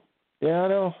 I know. Yeah, I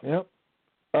know. Yep.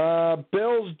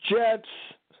 Bills, Jets.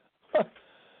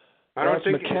 I don't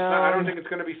think it's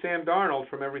going to be Sam Darnold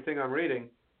from everything I'm reading.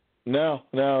 No,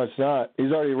 it's not.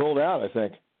 He's already ruled out, I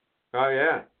think. Oh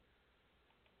yeah.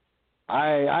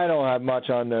 I don't have much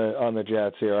on the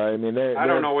Jets here. I mean, I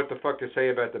don't know what the fuck to say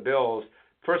about the Bills.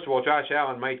 First of all, Josh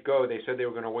Allen might go. They said they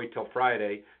were going to wait till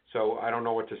Friday, so I don't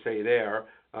know what to say there.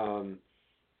 I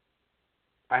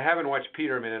haven't watched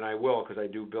Peterman, and I will because I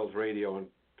do Bills radio on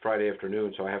Friday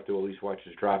afternoon, so I have to at least watch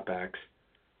his dropbacks.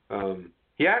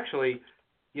 He actually,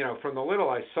 from the little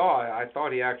I saw, I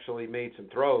thought he actually made some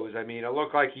throws. I mean, it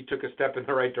looked like he took a step in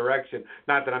the right direction.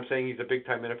 Not that I'm saying he's a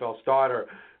big-time NFL starter,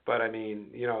 but, I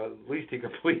mean, at least he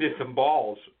completed some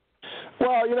balls.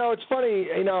 Well, it's funny.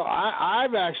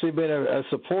 I've actually been a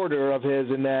supporter of his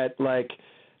in that,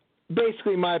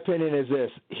 basically my opinion is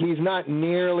this. He's not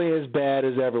nearly as bad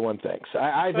as everyone thinks.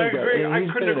 I agree. I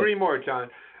couldn't agree more, John.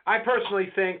 I personally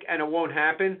think, and it won't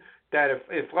happen, that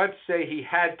if let's say he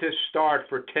had to start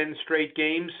for 10 straight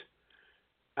games,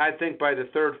 I think by the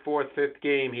third, fourth, fifth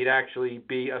game, he'd actually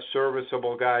be a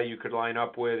serviceable guy you could line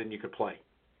up with and you could play.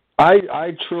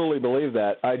 I truly believe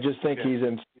that. I just think he's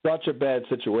in such a bad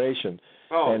situation.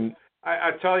 Oh, and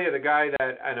I tell you, the guy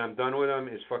that, and I'm done with him,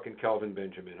 is fucking Kelvin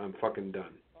Benjamin. I'm fucking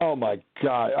done. Oh, my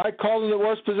God. I called him the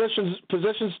worst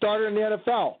position starter in the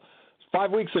NFL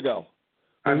 5 weeks ago.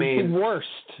 I mean, the worst.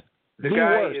 The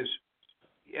guy is,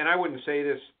 and I wouldn't say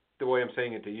this the way I'm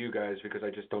saying it to you guys because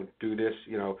I just don't do this,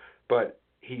 but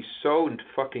he's so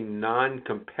fucking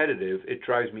non-competitive, it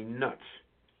drives me nuts.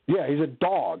 Yeah, he's a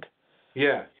dog.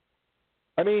 Yeah.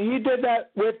 I mean, he did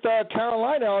that with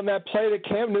Carolina on that play that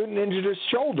Cam Newton injured his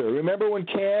shoulder. Remember when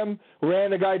Cam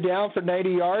ran the guy down for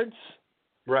 90 yards?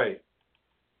 Right.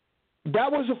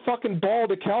 That was a fucking ball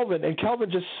to Kelvin, and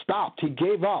Kelvin just stopped. He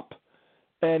gave up,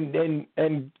 and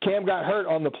Cam got hurt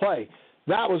on the play.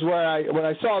 That was where when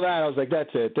I saw that, I was like, that's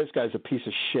it. This guy's a piece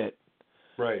of shit.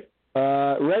 Right.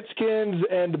 Redskins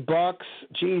and Bucks,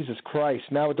 Jesus Christ.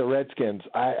 Now with the Redskins,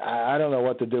 I don't know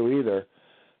what to do either.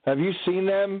 Have you seen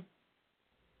them?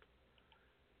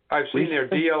 I've seen their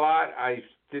D a lot. I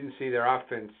didn't see their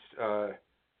offense. I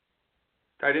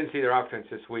didn't see their offense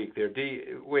this week. Their D.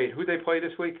 Wait, who they play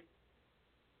this week?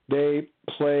 They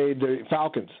played the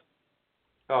Falcons.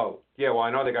 Oh, yeah. Well,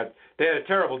 I know they had a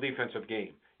terrible defensive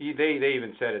game. They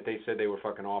even said it. They said they were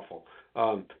fucking awful.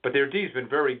 But their D's been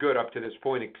very good up to this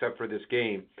point, except for this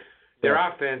game. Their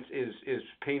offense is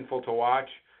painful to watch.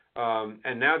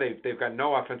 And now they've got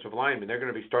no offensive linemen. They're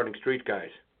going to be starting street guys.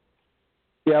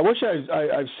 Yeah, I wish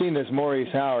I've seen this Maurice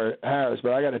Harris,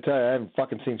 but I got to tell you, I haven't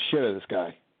fucking seen shit of this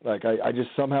guy. Like I just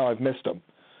somehow I've missed him.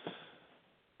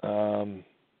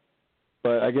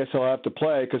 But I guess he'll have to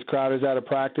play because Crowder's out of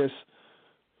practice.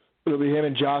 It'll be him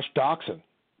and Josh Doxson.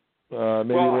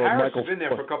 Maybe Harris has been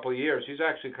there for a couple of years. He's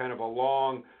actually kind of a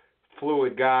long,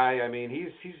 fluid guy. I mean,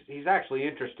 he's actually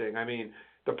interesting. I mean,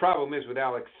 the problem is with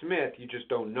Alex Smith, you just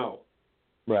don't know.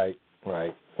 Right.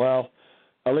 Well,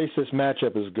 at least this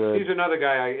matchup is good. He's another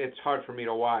guy it's hard for me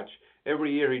to watch.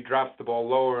 Every year he drops the ball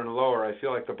lower and lower. I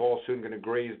feel like the ball's soon going to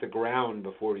graze the ground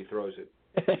before he throws it.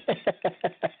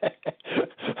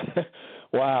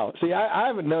 Wow. See, I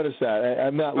haven't noticed that.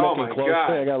 I'm not looking closely.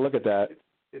 I got to look at that.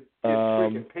 It's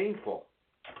freaking painful.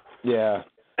 Yeah.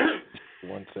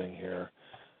 One thing here.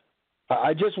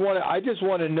 I just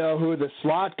want to know who the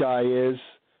slot guy is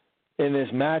in this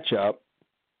matchup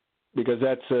because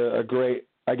that's a great.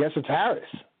 I guess it's Harris.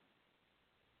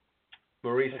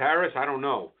 Maurice Harris? I don't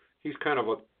know. He's kind of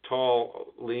a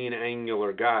tall, lean,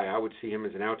 angular guy. I would see him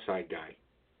as an outside guy.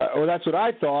 Well, that's what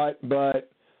I thought,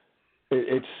 but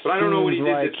it's. But I don't know what he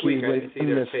did like this week. I didn't see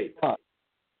their tape. Spot.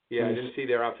 Yeah, I didn't see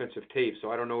their offensive tape,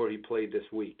 so I don't know where he played this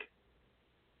week.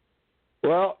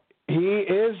 Well, he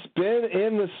has been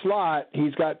in the slot.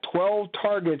 He's got 12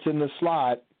 targets in the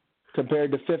slot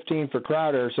compared to 15 for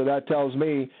Crowder, so that tells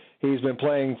me he's been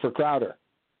playing for Crowder.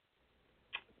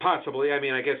 Possibly. I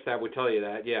mean, I guess that would tell you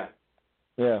that, yeah.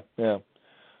 Yeah.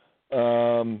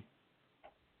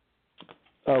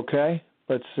 Okay,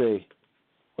 let's see.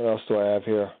 What else do I have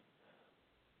here?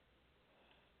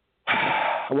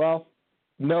 Well,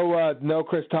 no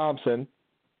Chris Thompson.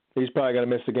 He's probably going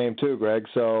to miss the game too, Greg.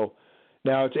 So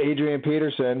now it's Adrian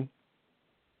Peterson,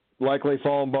 likely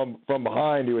falling from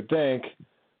behind, you would think,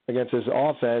 against his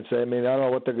offense. I mean, I don't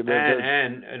know what they're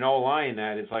and an O-line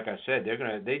that is, like I said,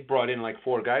 they brought in like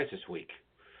 4 guys this week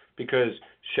because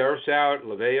Sheriff's out,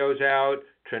 Leveo's out,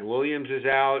 Trent Williams is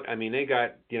out. I mean, they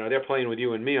got, they're playing with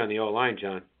you and me on the O-line,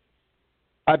 John.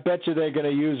 I bet you they're going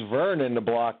to use Vernon to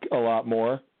block a lot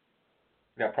more.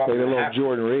 Yeah, probably. Maybe a little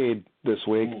Jordan Reed this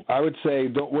week. I would say,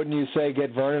 wouldn't you say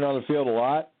get Vernon on the field a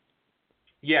lot?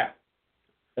 Yeah.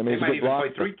 I mean, they might even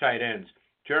play 3 tight ends.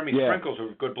 Jeremy Sprinkle's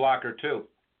a good blocker too.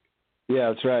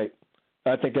 Yeah, that's right.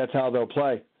 I think that's how they'll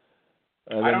play.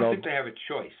 I don't think they have a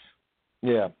choice.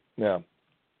 Yeah.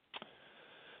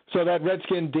 So that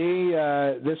Redskin D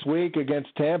this week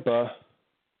against Tampa,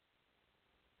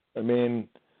 I mean,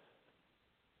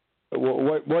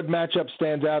 what matchup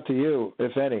stands out to you,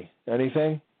 if any?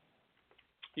 Anything?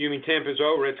 You mean Tampa's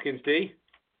O, Redskins D?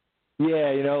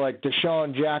 Yeah, like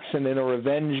Deshaun Jackson in a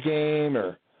revenge game,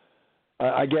 or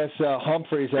I guess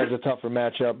Humphreys has a tougher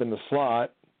matchup in the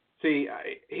slot. See,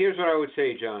 here's what I would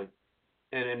say, John,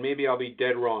 and maybe I'll be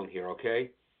dead wrong here, okay?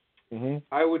 Mm-hmm.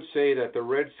 I would say that the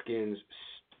Redskins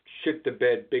shit the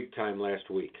bed big time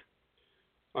last week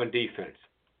on defense,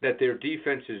 that their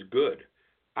defense is good.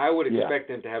 I would expect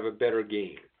them to have a better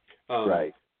game.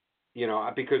 Right.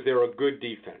 Because they're a good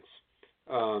defense.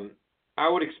 I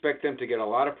would expect them to get a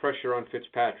lot of pressure on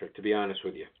Fitzpatrick, to be honest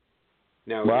with you.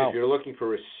 Now, if you're looking for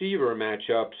receiver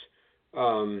matchups,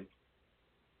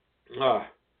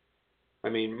 I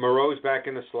mean, Moreau's back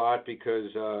in the slot because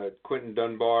Quentin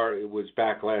Dunbar was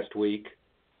back last week.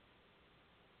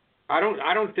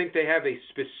 I don't think they have a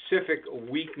specific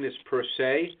weakness per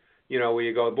se. Where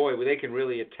you go, boy, well, they can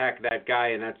really attack that guy,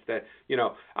 and that's that.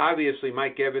 Obviously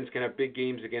Mike Evans can have big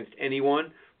games against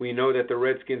anyone. We know that the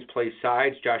Redskins play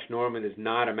sides. Josh Norman is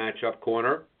not a matchup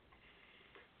corner.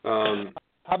 How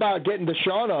about getting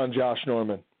Deshaun on Josh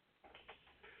Norman?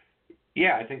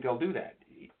 Yeah, I think they'll do that.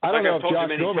 I don't know if Josh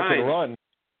Norman can run.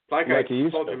 Like I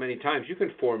told you many times, you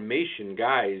can formation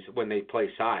guys when they play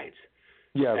sides.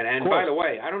 Yeah, and by the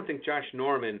way, I don't think Josh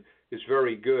Norman is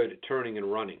very good at turning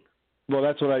and running. Well,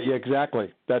 that's what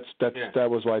exactly. That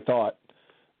was what I thought.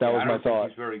 That was my thought. I don't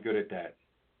think he's very good at that.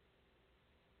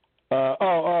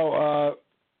 How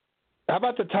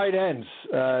about the tight ends?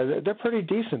 They're pretty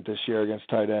decent this year against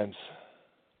tight ends.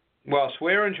 Well,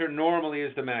 Swearinger normally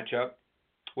is the matchup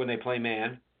when they play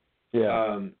man.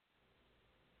 Yeah.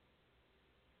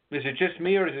 Is it just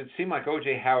me, or does it seem like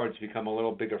O.J. Howard's become a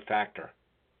little bigger factor?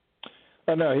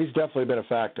 Oh, no, he's definitely been a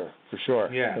factor, for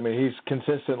sure. Yeah. I mean, he's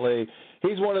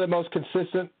one of the most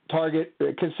consistent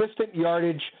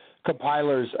yardage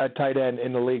compilers at tight end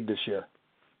in the league this year.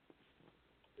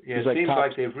 Yeah, it seems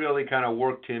like they've really kind of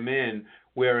worked him in,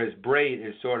 whereas Brate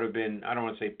has sort of been, I don't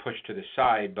want to say pushed to the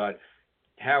side, but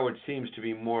Howard seems to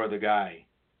be more the guy.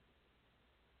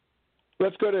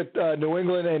 Let's go to New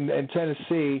England and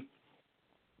Tennessee.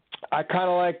 I kind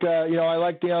of like, I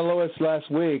liked Deion Lewis last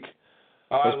week.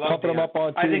 Oh, I love pumping him up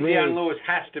on TV. I think Deion Lewis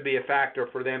has to be a factor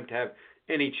for them to have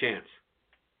any chance.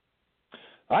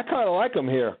 I kind of like him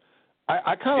here.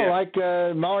 I kind of like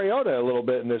Mariota a little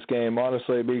bit in this game,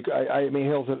 honestly. I mean,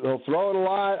 he'll throw it a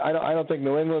lot. I don't think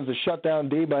New England's a shutdown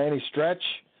D by any stretch.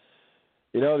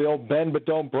 The old bend but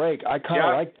don't break. I kind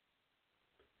of like.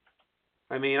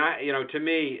 I mean, to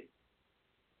me,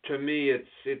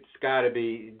 it's got to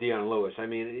be Deion Lewis. I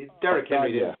mean, Derrick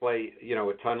Henry didn't play,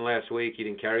 a ton last week. He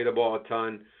didn't carry the ball a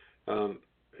ton.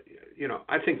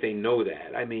 I think they know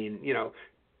that. I mean,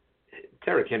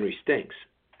 Derrick Henry stinks.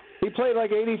 He played like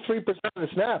 83% of the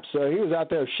snaps, so he was out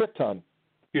there a shit ton.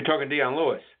 You're talking Deion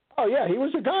Lewis? Oh, yeah, he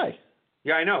was the guy.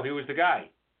 Yeah, I know. He was the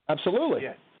guy. Absolutely.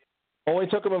 Yeah. Only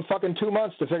took him fucking 2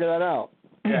 months to figure that out.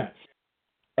 Yeah.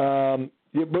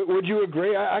 But would you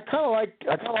agree? I kind of like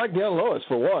Deion Lewis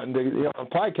for one. He'll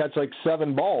probably catch like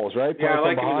 7 balls, right? Yeah, I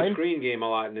like him in the screen game a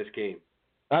lot in this game.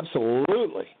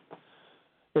 Absolutely.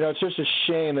 It's just a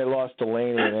shame they lost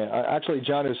Delaney. Actually,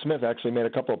 Jonnu Smith actually made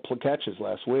a couple of catches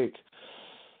last week.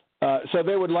 So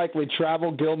they would likely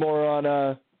travel Gilmore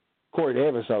on Corey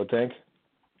Davis, I would think.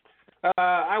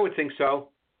 I would think so.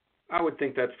 I would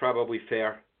think that's probably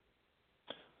fair.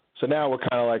 So now we're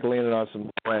kind of like leaning on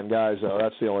some bland guys, though.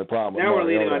 That's the only problem. Now we're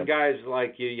leaning on guys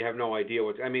like you have no idea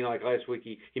what. I mean, like last week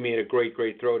he made a great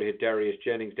throw to hit Darius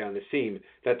Jennings down the seam.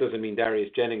 That doesn't mean Darius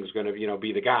Jennings is going to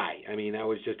be the guy. I mean, that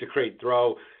was just a great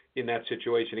throw in that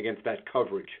situation against that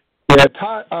coverage. Yeah,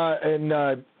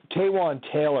 Taywan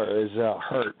Taylor is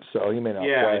hurt, so he may not play.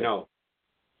 Yeah, I know.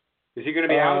 Is he going to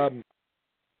be out?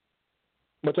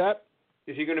 What's that?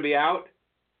 Is he going to be out?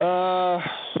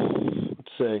 Let's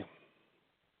see.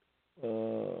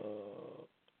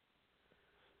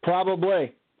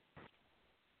 Probably.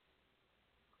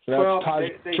 So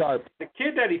that's Sharp. The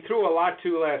kid that he threw a lot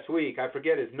to last week, I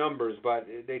forget his numbers, but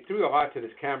they threw a lot to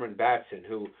this Cameron Batson,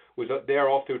 who was there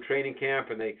all through training camp,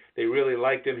 and they really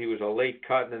liked him. He was a late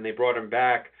cut, and then they brought him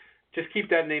back. Just keep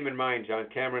that name in mind, John.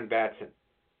 Cameron Batson.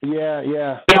 Yeah.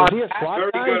 Is he a slot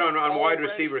very guy? Good on wide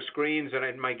receiver screens,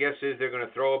 and my guess is they're going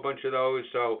to throw a bunch of those,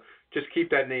 so just keep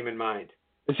that name in mind.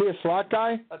 Is he a slot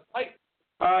guy?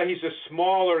 He's a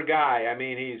smaller guy. I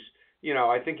mean, he's,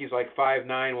 I think he's like 5'9",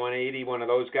 180, one of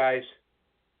those guys.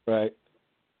 Right.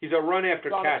 He's a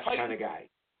run-after-catch kind of guy.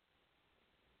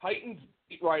 Titans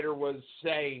beat writer was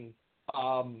saying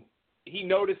he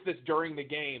noticed this during the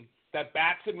game, that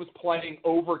Batson was playing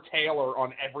over Taylor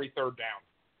on every third down.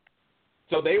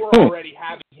 So they were already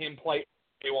having him play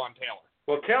Taywan Taylor.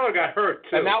 Well, Taylor got hurt,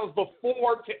 too. And that was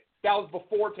before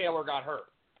Taylor got hurt.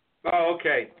 Oh,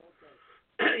 okay.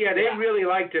 Yeah, they really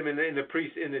liked him in the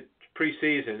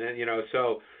preseason, and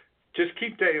so just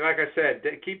keep that. Like I said,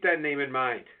 keep that name in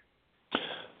mind.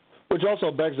 Which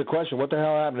also begs the question: what the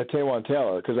hell happened to Taywan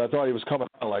Taylor? Because I thought he was coming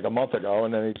out like a month ago,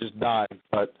 and then he just died.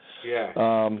 But yeah.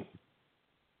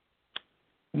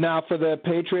 Now for the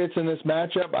Patriots in this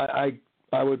matchup,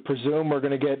 I would presume we're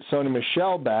going to get Sony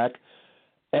Michel back,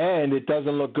 and it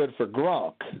doesn't look good for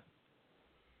Gronk.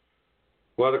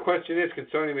 Well, the question is, can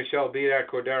Sony Michel beat out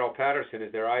Cordero Patterson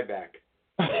as their eye back?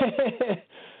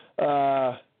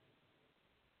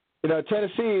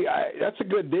 Tennessee, that's a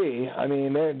good D. I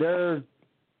mean, they're a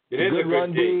good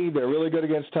run D. They're really good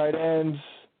against tight ends.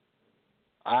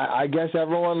 I guess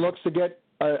everyone looks to get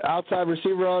outside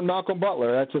receiver on Malcolm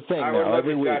Butler. That's a thing I now. would look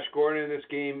every at week. Josh Gordon in this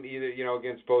game, either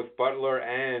against both Butler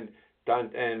and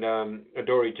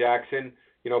Adoree Jackson.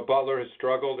 Butler has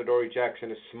struggled. Adoree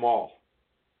Jackson is small.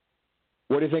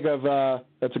 What do you think of?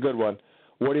 That's a good one.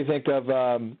 What do you think of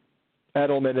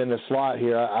Edelman in the slot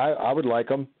here? I would like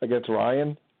him against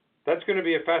Ryan. That's going to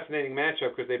be a fascinating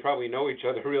matchup because they probably know each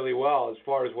other really well as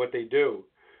far as what they do.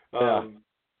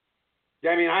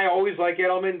 I mean, I always like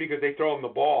Edelman because they throw him the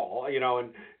ball,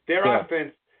 and their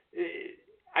offense.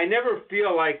 I never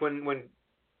feel like when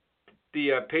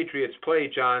the Patriots play,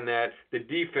 John, that the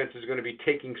defense is going to be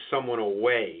taking someone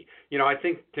away. I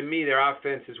think to me their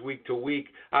offense is week to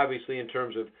week, obviously in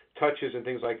terms of touches and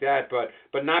things like that,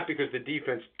 but not because the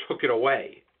defense took it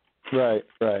away. Right.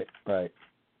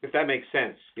 If that makes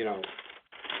sense,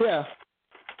 Yeah.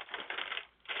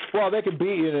 Well, they can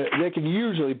beat you. They can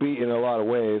usually beat you in a lot of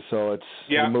ways, so it's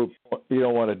you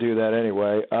don't want to do that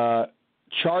anyway.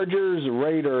 Chargers,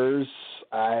 Raiders.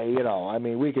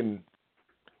 We can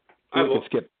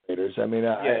skip Raiders. I mean,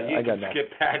 I got nothing.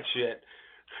 Skip that shit.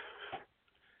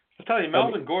 I'll tell you,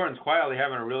 Melvin Gordon's quietly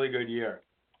having a really good year.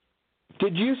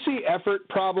 Did you see effort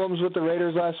problems with the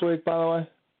Raiders last week, by the way?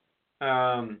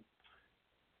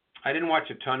 I didn't watch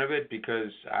a ton of it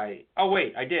because I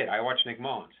did. I watched Nick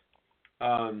Mullins.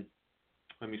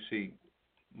 Let me see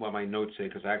what my notes say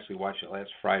because I actually watched it last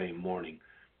Friday morning.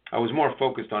 I was more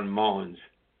focused on Mullins.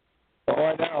 Oh,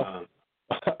 I know.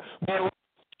 I was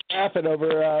laughing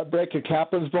over breaking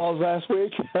Kaplan's balls last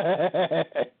week.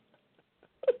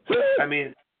 I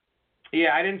mean,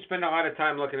 I didn't spend a lot of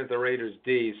time looking at the Raiders'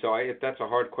 D, so that's a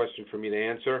hard question for me to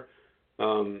answer.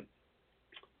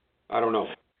 I don't know.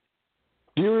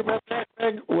 Do you remember that,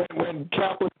 Greg, when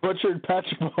Kaplan butchered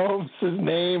Patrick Mahomes'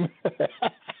 name?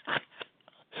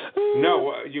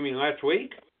 No, you mean last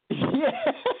week? Yeah.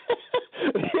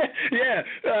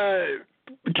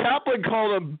 Kaplan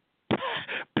called him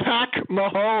Pack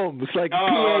Mahomes. Like,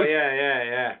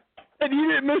 yeah. And you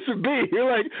didn't miss a beat. You're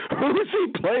like, who does he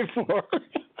play for?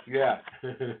 Yeah.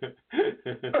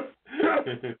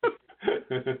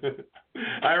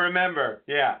 I remember,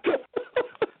 yeah.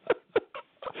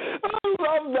 I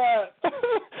love that.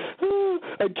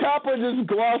 And Kaplan just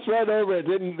glossed right over it.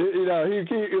 Didn't he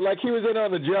like he was in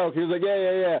on the joke. He was like,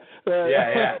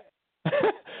 yeah.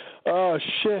 Oh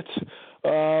shit.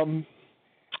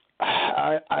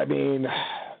 I mean,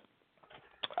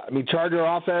 Charger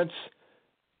offense.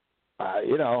 I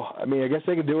guess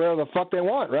they can do whatever the fuck they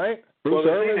want, right? Well, the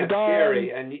thing that's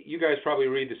scary, and you guys probably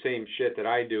read the same shit that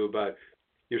I do, but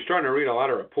you're starting to read a lot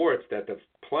of reports that the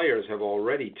players have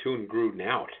already tuned Gruden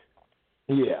out.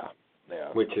 Yeah.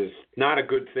 Which is not a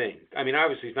good thing. I mean,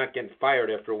 obviously he's not getting fired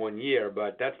after 1 year,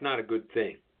 but that's not a good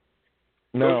thing.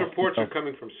 No. Those reports are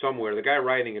coming from somewhere. The guy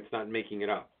writing it's not making it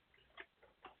up.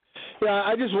 Yeah,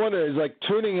 I just wonder, is like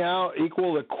tuning out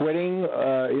equal to quitting?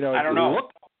 I don't know.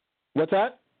 What's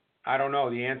that? I don't know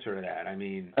the answer to that. I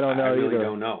mean, I don't know. I really either.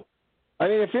 don't know. I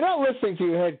mean, if you're not listening to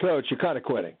your head coach, you're kind of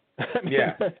quitting.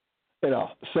 Yeah.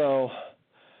 So,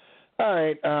 all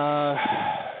right.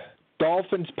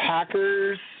 Dolphins,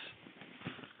 Packers.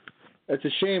 It's a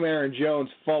shame Aaron Jones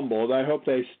fumbled. I hope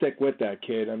they stick with that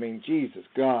kid. I mean, Jesus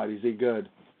God, is he good?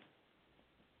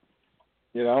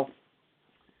 He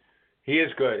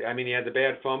is good. I mean, he had the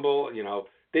bad fumble.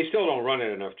 They still don't run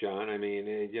it enough, John. I mean,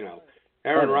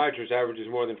 Aaron Rodgers averages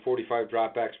more than 45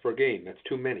 dropbacks per game. That's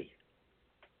too many.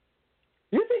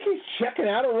 You think he's checking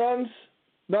out of runs,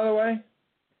 by the way?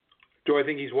 Do I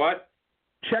think he's what?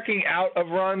 Checking out of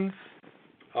runs?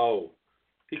 Oh,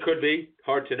 he could be.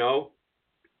 Hard to know.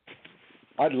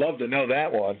 I'd love to know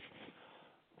that one.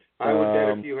 I would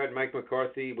bet if you had Mike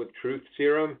McCarthy with truth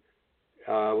serum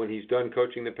when he's done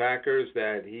coaching the Packers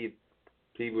that he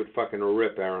would fucking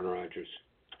rip Aaron Rodgers.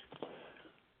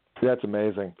 That's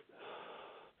amazing.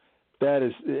 That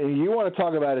is, you want to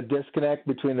talk about a disconnect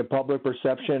between the public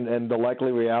perception and the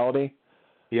likely reality?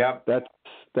 Yeah.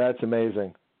 That's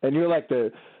amazing. And you're like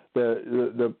the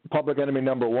public enemy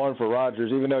number one for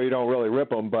Rodgers, even though you don't really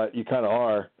rip him, but you kind of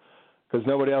are, because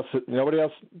nobody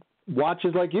else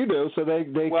watches like you do, so they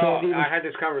can't even. I had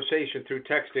this conversation through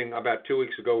texting about 2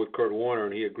 weeks ago with Kurt Warner,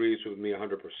 and he agrees with me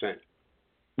 100%.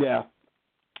 Yeah.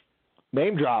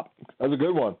 Name drop. That was a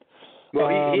good one.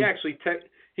 Well, he actually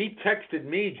he texted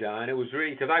me, John. It was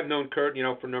really because I've known Kurt,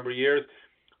 for a number of years,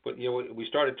 but we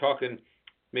started talking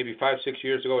maybe 5-6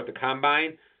 years ago at the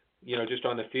Combine, just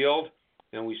on the field,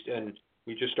 and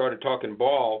we just started talking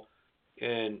ball,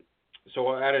 and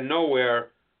so out of nowhere,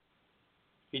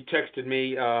 he texted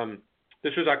me.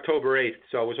 This was October 8th,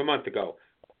 so it was a month ago.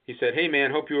 He said, "Hey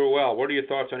man, hope you were well. What are your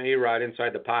thoughts on A-Rod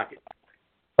inside the pocket?"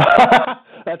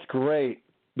 That's great.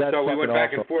 So we went back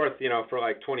awesome. and forth, for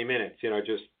like 20 minutes,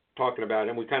 just talking about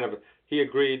it. And he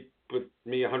agreed with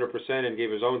me 100% and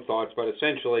gave his own thoughts, but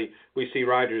essentially we see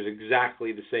Rodgers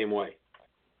exactly the same way.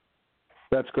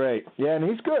 That's great. Yeah, and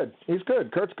he's good.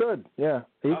 Kurt's good. Yeah.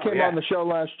 He came on the show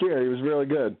last year. He was really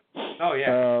good. Oh,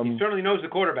 yeah. He certainly knows the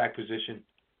quarterback position.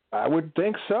 I would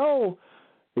think so.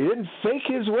 He didn't fake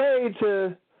his way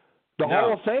to the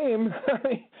Hall of Fame.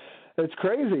 It's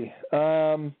crazy.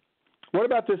 What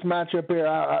about this matchup here?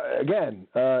 Again,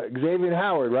 Xavier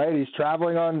Howard, right? He's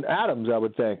traveling on Adams, I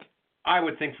would think. I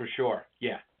would think for sure,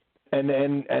 yeah.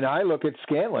 And I look at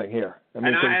Scantling here.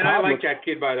 I like that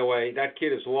kid, by the way. That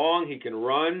kid is long. He can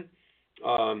run.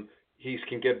 He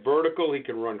can get vertical. He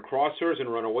can run crossers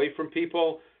and run away from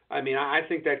people. I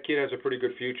think that kid has a pretty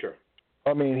good future.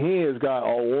 He has got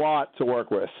a lot to work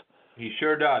with. He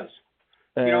sure does.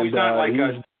 And, he's not like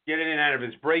a get in and out of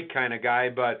his break kind of guy,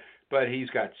 but he's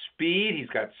got speed. He's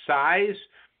got size.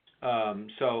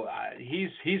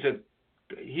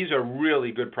 He's a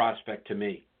really good prospect to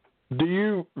me. Do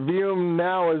you view him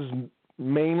now as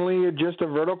mainly just a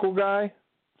vertical guy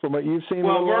from what you've seen?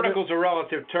 Well, vertical's a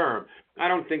relative term. I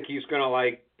don't think he's going to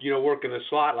work in the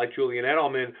slot like Julian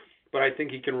Edelman, but I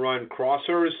think he can run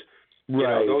crossers,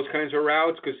 those kinds of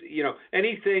routes. Because,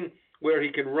 anything where he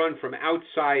can run from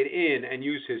outside in and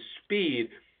use his speed.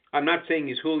 I'm not saying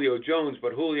he's Julio Jones,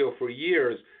 but Julio for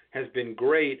years has been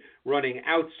great running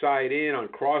outside in on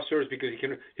crossers because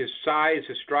his size,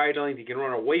 his stride length, he can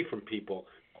run away from people.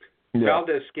 Yeah.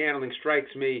 Valdez-Scantling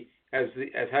strikes me as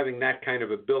having that kind of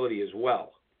ability as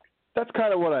well. That's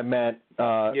kind of what I meant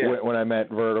when I meant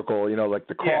vertical, like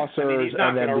the crossers he's not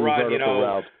and then the run, vertical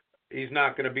route. He's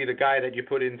not going to be the guy that you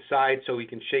put inside so he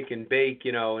can shake and bake,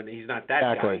 and he's not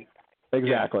that guy.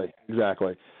 Exactly.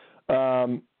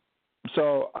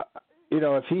 So,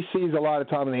 if he sees a lot of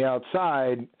time on the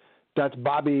outside, that's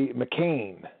Bobby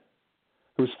McCain,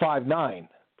 who's 5'9".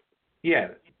 Yeah,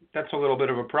 that's a little bit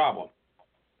of a problem.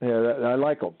 Yeah, I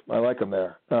like him. I like him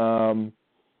there. And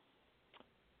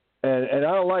I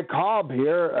don't like Cobb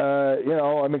here.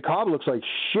 Cobb looks like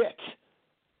shit.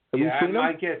 Have you seen him?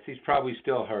 I guess he's probably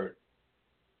still hurt.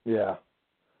 Yeah,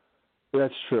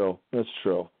 that's true. What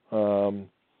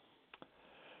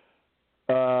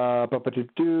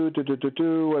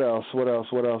else?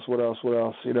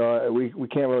 We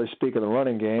can't really speak of the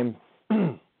running game.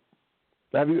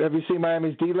 Have you seen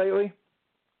Miami's D lately?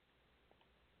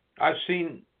 I've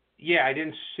seen. Yeah, I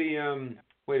didn't see him.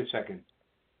 Wait a second.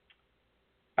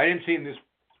 I didn't see him this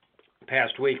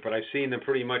past week, but I've seen them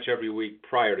pretty much every week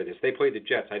prior to this. They played the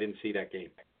Jets. I didn't see that game.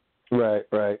 Right.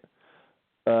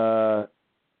 What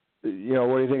do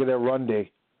you think of their run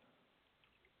D?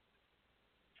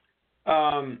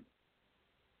 I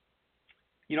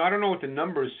don't know what the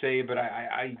numbers say, but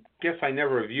I guess I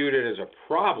never viewed it as a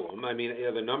problem. I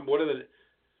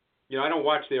don't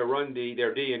watch their run D,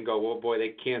 their D, and go, well, boy, they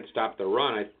can't stop the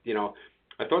run.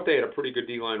 I thought they had a pretty good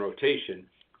D-line rotation.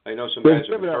 I know some guys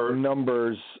have hurt.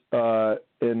 Numbers to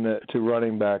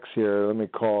running backs here. Let me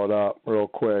call it up real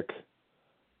quick.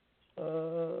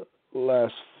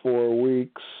 Last 4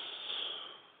 weeks,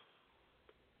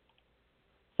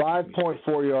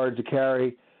 5.4 yards a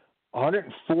carry,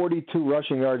 142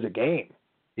 rushing yards a game.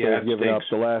 Yeah, they've given up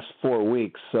the last 4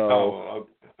 weeks. So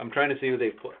I'm trying to see who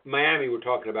they put. Miami, we're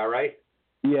talking about, right?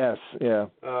 Yes. Yeah.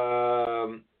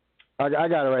 I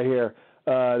got it right here.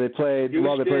 They played.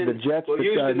 Houston, they played the Jets. Well,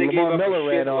 Houston, they Lamar gave up Miller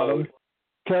ran on them.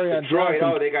 Kerryon Detroit.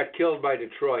 Johnson. Oh, they got killed by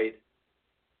Detroit.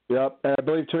 Yep, and I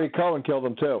believe Tariq Cohen killed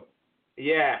them too.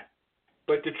 Yeah,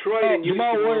 but Detroit and Houston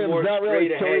were more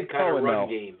straight ahead kind of run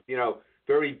games.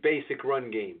 Very basic run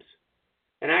games.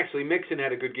 And actually, Mixon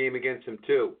had a good game against them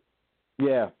too.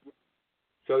 Yeah.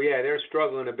 So yeah, they're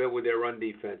struggling a bit with their run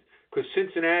defense because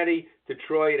Cincinnati,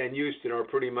 Detroit, and Houston are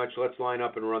pretty much let's line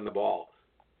up and run the ball.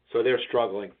 So they're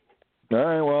struggling. All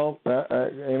right. Well,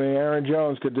 Aaron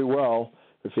Jones could do well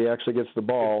if he actually gets the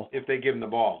ball. If they give him the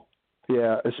ball.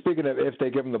 Yeah. Speaking of if they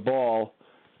give him the ball,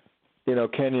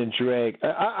 Kenyon Drake.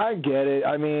 I get it.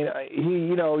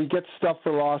 He gets stuff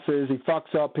for losses. He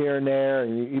fucks up here and there,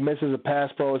 and he misses a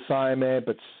pass pro assignment.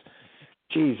 But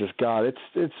Jesus God,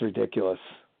 it's ridiculous.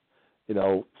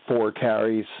 4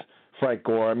 carries. Frank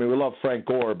Gore. We love Frank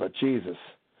Gore, but Jesus,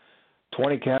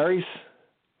 20 carries.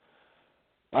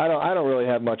 I don't really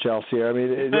have much else here.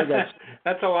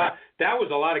 That's a lot. That was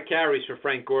a lot of carries for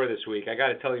Frank Gore this week. I got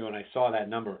to tell you, when I saw that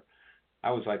number,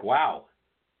 I was like, wow.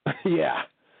 Yeah.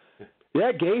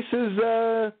 Yeah, Gase is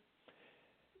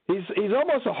he's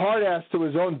almost a hard ass to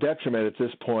his own detriment at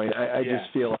this point. I just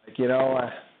feel like,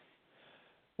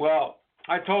 Well,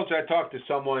 I told you I talked to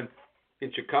someone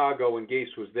in Chicago when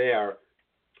Gase was there,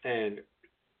 and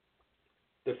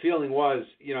the feeling was,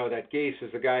 that Gase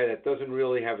is a guy that doesn't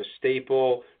really have a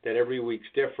staple, that every week's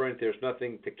different. There's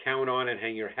nothing to count on and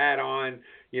hang your hat on.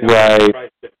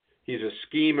 Right. He's a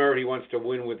schemer. He wants to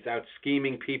win without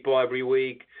scheming people every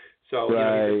week. So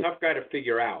right. He's a tough guy to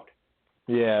figure out.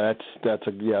 Yeah, that's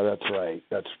right.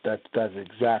 That's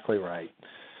exactly right.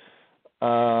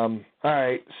 All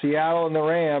right, Seattle and the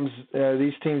Rams.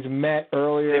 These teams met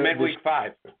earlier. They met week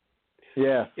 5.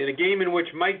 Yeah. In a game in which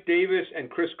Mike Davis and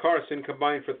Chris Carson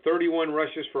combined for 31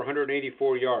 rushes for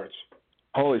 184 yards.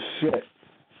 Holy shit!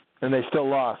 And they still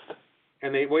lost.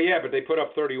 And but they put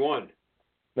up 31.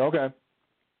 Okay.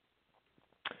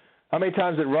 How many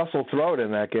times did Russell throw it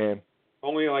in that game?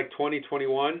 Only like 20,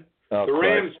 21. Oh,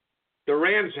 The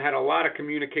Rams had a lot of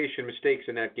communication mistakes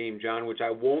in that game, John, which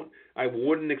I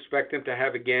wouldn't expect them to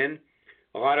have again.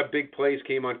 A lot of big plays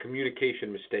came on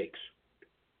communication mistakes.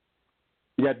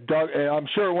 Yeah, Doug. I'm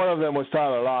sure one of them was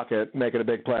Tyler Lockett making a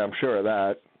big play. I'm sure of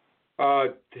that.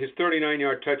 His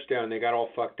 39-yard touchdown, they got all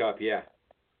fucked up. Yeah.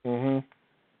 Mhm.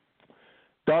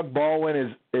 Doug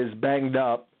Baldwin is banged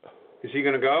up. Is he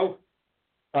going to go?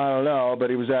 I don't know, but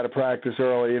he was out of practice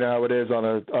early. You know how it is on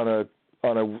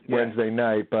a Wednesday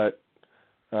night. But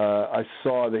I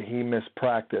saw that he missed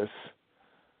practice.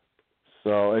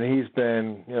 So, and he's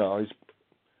been,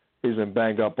 he's been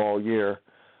banged up all year.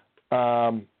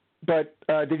 But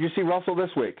did you see Russell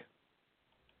this week?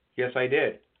 Yes, I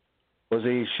did. Was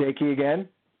he shaky again?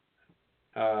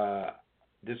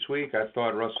 This week, I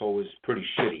thought Russell was pretty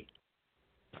shitty.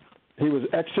 He was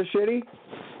extra shitty?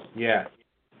 Yeah.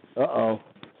 Uh-oh.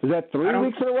 Is that 3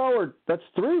 weeks in a row, or that's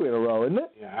 3 in a row, isn't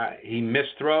it? Yeah, he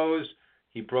missed throws.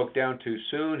 He broke down too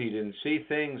soon. He didn't see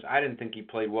things. I didn't think he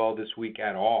played well this week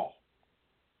at all.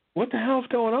 What the hell's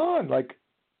going on? Like,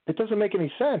 it doesn't make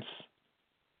any sense.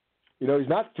 He's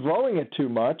not throwing it too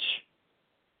much.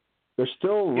 They're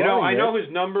still running I know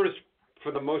his numbers,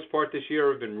 for the most part this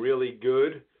year, have been really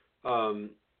good.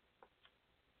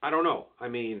 I don't know. I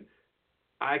mean,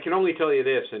 I can only tell you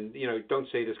this, and, don't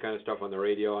say this kind of stuff on the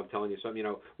radio. I'm telling you something.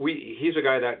 He's a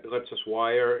guy that lets us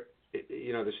wire.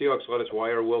 The Seahawks let us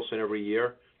wire Wilson every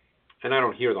year. And I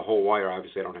don't hear the whole wire.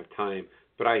 Obviously, I don't have time.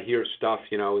 But I hear stuff,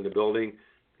 in the building,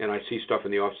 and I see stuff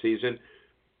in the off season.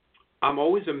 I'm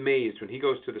always amazed when he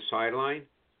goes to the sideline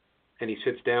and he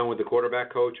sits down with the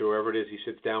quarterback coach or whoever it is he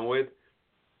sits down with.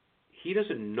 He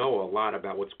doesn't know a lot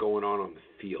about what's going on the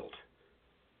field.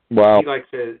 Wow.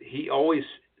 He always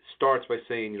starts by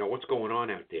saying, what's going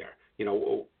on out there?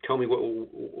 Tell me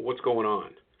what's going on.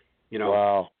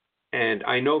 Wow. And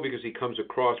I know because he comes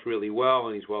across really well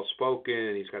and he's well spoken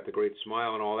and he's got the great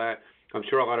smile and all that. I'm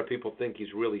sure a lot of people think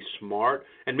he's really smart,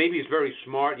 and maybe he's very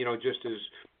smart, just as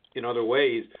in other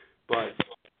ways. But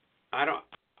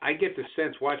I get the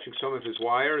sense watching some of his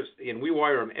wires, and we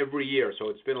wire him every year, so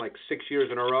it's been like 6 years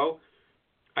in a row.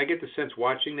 I get the sense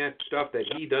watching that stuff that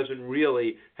he doesn't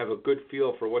really have a good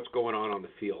feel for what's going on the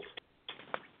field.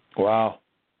 Wow.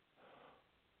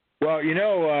 Well,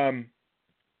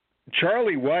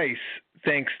 Charlie Weiss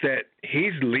thinks that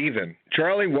he's leaving.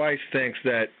 Charlie Weiss thinks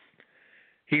that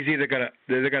he's either going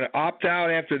to opt out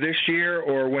after this year,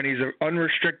 or when he's an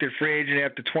unrestricted free agent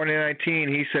after 2019,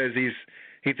 he says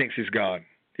he thinks he's gone.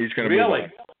 He's going to move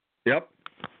on. Yep.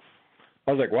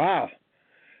 I was like, wow.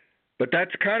 But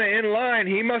that's kind of in line.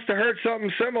 He must have heard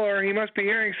something similar. He must be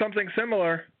hearing something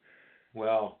similar.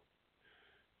 Well,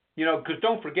 because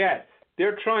don't forget,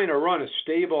 they're trying to run a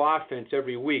stable offense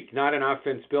every week, not an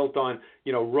offense built on,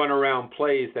 run-around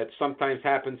plays that sometimes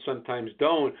happen, sometimes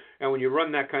don't. And when you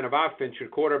run that kind of offense, your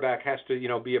quarterback has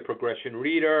to, be a progression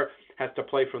reader, has to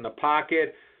play from the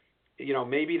pocket.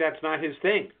 Maybe that's not his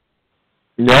thing.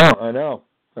 No, I know.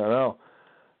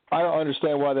 I don't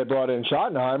understand why they brought in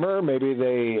Schottenheimer.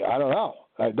 Maybe I don't know.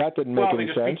 That didn't make any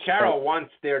sense. Well,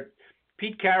 because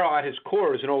Pete Carroll at his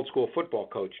core is an old-school football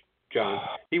coach. John.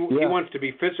 He wants to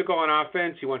be physical on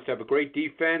offense. He wants to have a great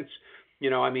defense.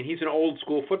 He's an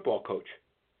old-school football coach.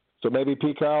 So maybe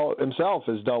Pete Carroll himself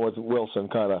is done with Wilson,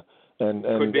 kind of.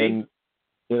 Could be.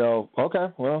 Okay,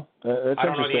 well, it's I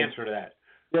don't know the interesting. answer to that.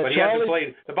 Yeah, but he hasn't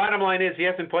played. The bottom line is he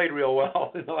hasn't played real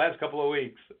well in the last couple of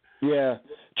weeks. Yeah.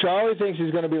 Charlie thinks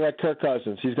he's going to be like Kirk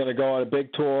Cousins. He's going to go on a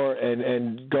big tour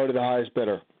and go to the highest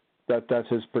bidder. That's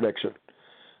his prediction.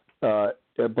 But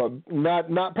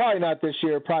probably not this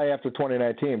year. Probably after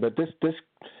 2019. But this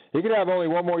he could have only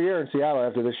one more year in Seattle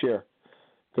after this year.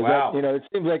 Wow. It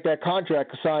seems like that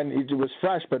contract signed was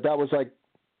fresh, but that was like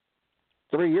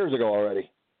 3 years ago already.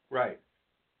 Right.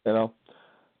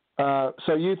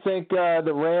 So you think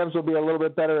the Rams will be a little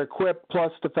bit better equipped,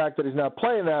 plus the fact that he's not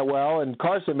playing that well, and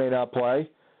Carson may not play.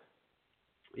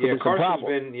 Yeah, Carson's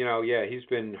been, he's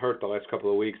been hurt the last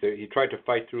couple of weeks. He tried to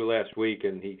fight through last week,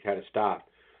 and he had to stop.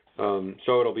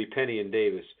 So it'll be Penny and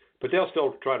Davis. But they'll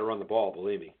still try to run the ball,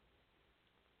 believe me.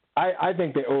 I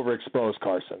think they overexpose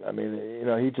Carson. I mean,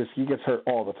 he gets hurt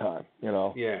all the time,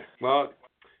 Yeah. Well,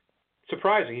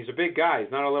 surprising. He's a big guy.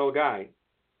 He's not a little guy.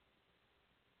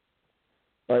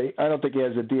 I don't think he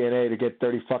has the DNA to get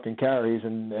 30 fucking carries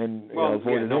and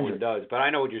avoid an no injury. one does, but I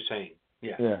know what you're saying.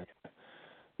 Yeah.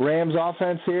 Rams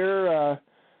offense here.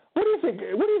 What do you think?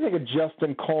 What do you think of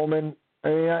Justin Coleman? I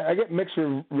mean, I get mixed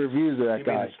reviews of that you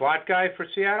guy. Mean the slot guy for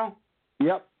Seattle?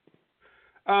 Yep.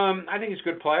 I think he's a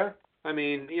good player. I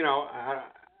mean,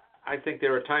 I think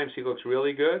there are times he looks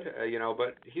really good,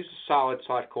 but he's a solid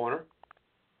slot corner.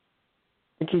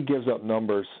 I think he gives up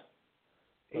numbers.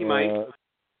 He might.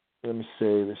 Let me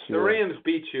see this year. The Rams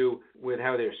beat you with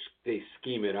how they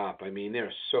scheme it up. I mean,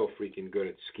 they're so freaking good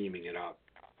at scheming it up.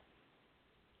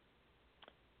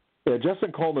 Yeah,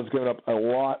 Justin Coleman's given up a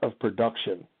lot of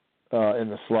production in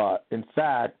the slot. In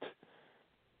fact,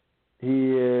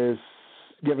 he is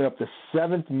giving up the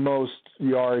 7th most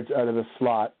yards out of the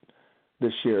slot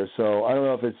this year. So I don't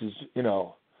know if it's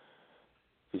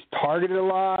he's targeted a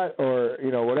lot or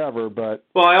whatever. But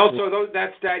I also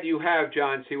that stat you have,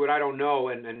 John. See, what I don't know,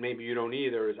 and maybe you don't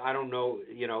either, is I don't know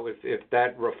if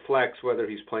that reflects whether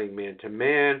he's playing man to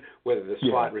man, whether the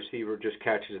slot receiver just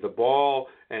catches the ball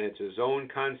and it's a zone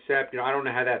concept. I don't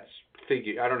know how that's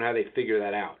figured. I don't know how they figure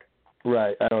that out.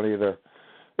 Right, I don't either.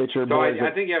 It's your so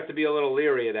I think you have to be a little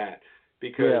leery of that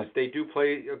because they do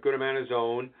play a good amount of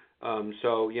zone.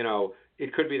 So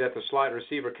it could be that the slot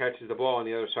receiver catches the ball on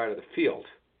the other side of the field.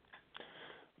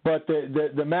 But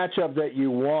the matchup that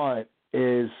you want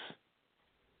is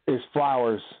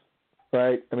Flowers,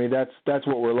 right? I mean that's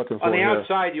what we're looking for. On the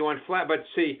outside, you want flat, but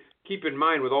see, keep in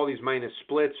mind with all these minus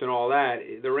splits and all that,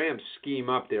 the Rams scheme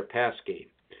up their pass game.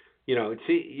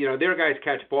 Their guys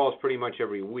catch balls pretty much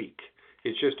every week.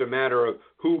 It's just a matter of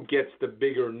who gets the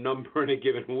bigger number in a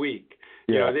given week.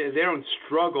 Yeah. They don't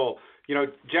struggle.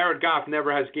 Jared Goff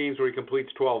never has games where he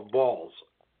completes 12 balls.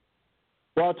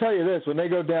 Well, I'll tell you this: when they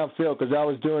go downfield, because I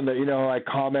was doing I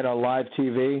comment on live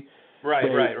TV. Right.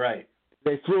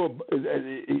 They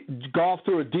Goff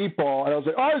threw a deep ball, and I was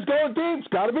like, "Oh, he's going deep. It's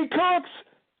got to be Cooks,"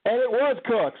 and it was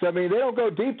Cooks. I mean, they don't go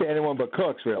deep to anyone but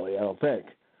Cooks, really. I don't think.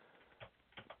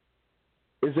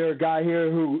 Is there a guy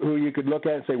here who you could look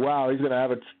at and say, "Wow, he's going to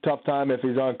have a tough time if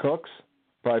he's on Cooks"?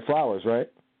 Probably Flowers, right?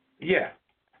 Yeah.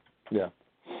 Yeah.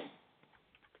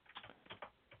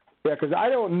 Yeah, because I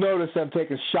don't notice them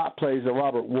taking shot plays at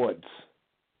Robert Woods.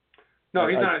 No,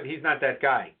 he's not that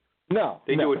guy. No.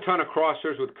 They do a ton of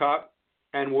crossers with Cup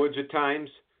and Woods at times.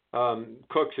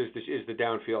 Cooks is the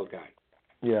downfield guy.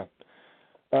 Yeah.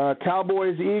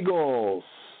 Cowboys, Eagles.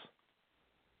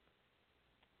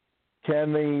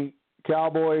 Can the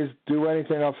Cowboys do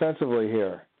anything offensively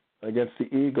here against the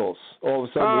Eagles? All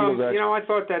of a sudden, the Eagles I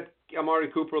thought that Amari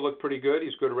Cooper looked pretty good.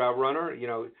 He's a good route runner.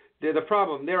 The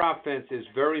problem, their offense is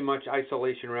very much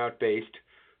isolation route based.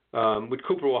 With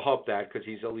Cooper will help that because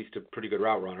he's at least a pretty good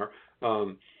route runner.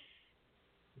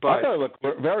 But I thought it looked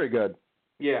very good.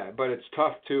 Yeah, but it's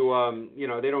tough to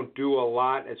they don't do a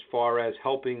lot as far as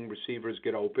helping receivers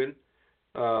get open.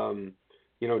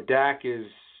 Dak is.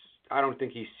 I don't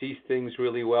think he sees things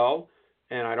really well,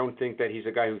 and I don't think that he's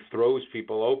a guy who throws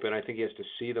people open. I think he has to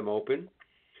see them open.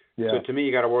 Yeah. So to me,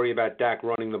 you got to worry about Dak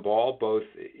running the ball, both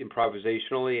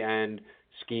improvisationally and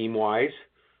scheme-wise.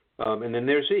 And then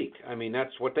there's Zeke. I mean,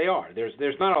 that's what they are.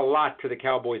 There's not a lot to the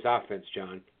Cowboys' offense,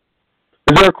 John.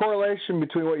 Is there a correlation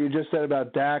between what you just said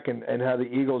about Dak and how the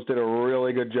Eagles did a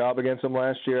really good job against him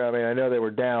last year? I mean, I know they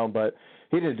were down, but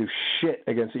he didn't do shit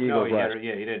against the Eagles last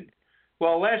year. Yeah, he didn't.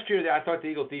 Well, last year I thought the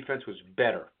Eagles' defense was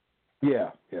better.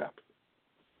 Yeah.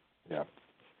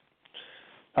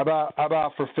 How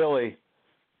about for Philly?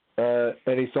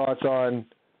 Any thoughts on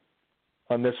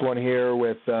this one here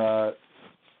with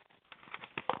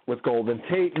Golden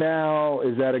Tate now?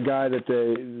 Is that a guy that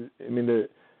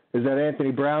is that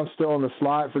Anthony Brown still in the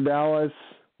slot for Dallas?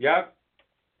 Yep.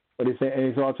 What do you think?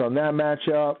 Any thoughts on that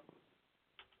matchup?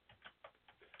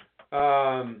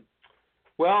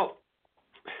 Well,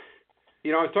 I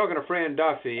was talking to Fran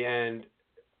Duffy, and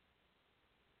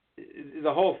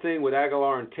the whole thing with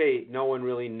Aguilar and Tate, no one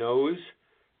really knows,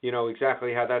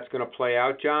 exactly how that's going to play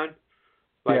out, John.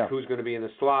 Who's going to be in the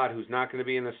slot, who's not going to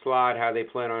be in the slot, how they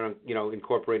plan on,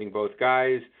 incorporating both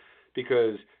guys,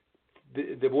 because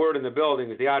the word in the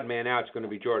building is the odd man out is going to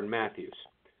be Jordan Matthews.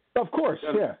 Of course,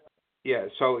 yeah. Yeah,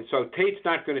 so Tate's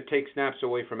not going to take snaps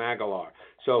away from Aguilar.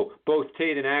 So both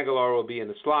Tate and Aguilar will be in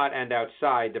the slot and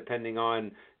outside, depending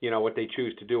on what they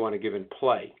choose to do on a given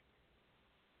play.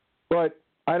 But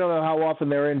I don't know how often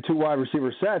they're in two wide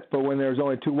receiver sets, but when there's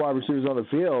only two wide receivers on the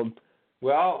field.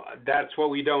 Well, that's what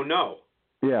we don't know.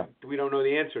 Yeah. We don't know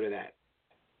the answer to that.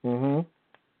 Mm-hmm.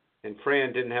 And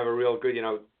Fran didn't have a real good,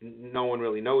 no one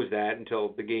really knows that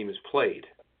until the game is played.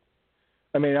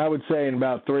 I mean, I would say in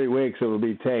about 3 weeks it will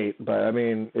be Tate, but I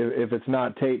mean, if it's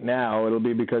not Tate now, it'll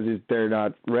be because they're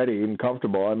not ready and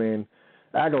comfortable. I mean,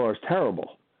 Aguilar's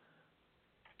terrible.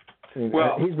 I mean,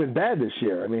 well, he's been bad this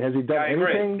year. I mean, has he done anything?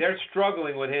 Agree. They're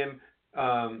struggling with him.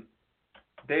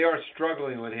 They are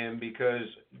struggling with him because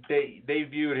they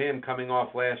viewed him coming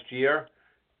off last year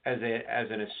as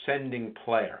an ascending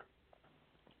player.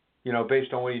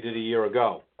 Based on what he did a year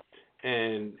ago,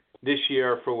 and this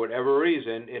year, for whatever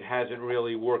reason, it hasn't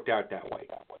really worked out that way.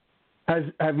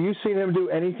 Have you seen him do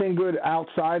anything good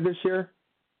outside this year?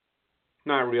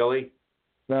 Not really.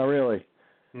 Not really.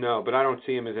 No, but I don't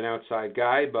see him as an outside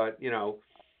guy. But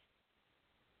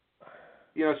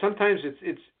sometimes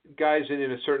it's guys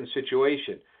in a certain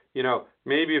situation.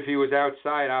 Maybe if he was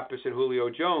outside opposite Julio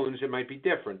Jones, it might be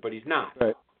different, but he's not.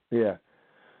 Right. Yeah.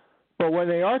 But when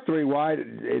they are three wide,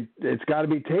 it's got to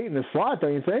be Tate in the slot,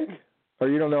 don't you think? Or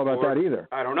you don't know about that either?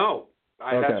 I don't know.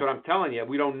 Okay. That's what I'm telling you.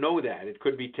 We don't know that. It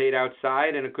could be Tate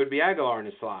outside, and it could be Aguilar in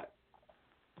the slot.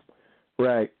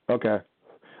 Right. Okay.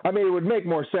 I mean, it would make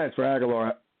more sense for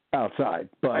Aguilar outside.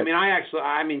 But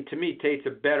I mean, to me, Tate's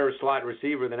a better slot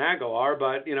receiver than Aguilar,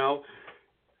 but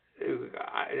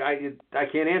I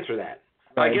can't answer that.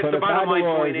 Right, I guess but the bottom line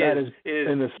point is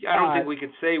slot, I don't think we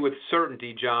could say with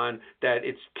certainty, John, that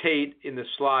it's Tate in the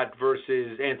slot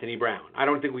versus Anthony Brown. I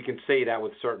don't think we can say that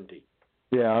with certainty.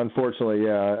 Yeah, unfortunately,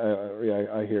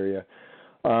 I hear you.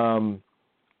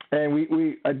 And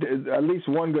we at least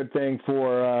one good thing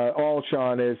for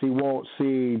Alshon is he won't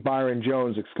see Byron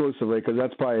Jones exclusively because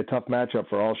that's probably a tough matchup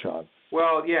for Alshon.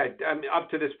 Well, yeah, I mean, up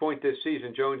to this point this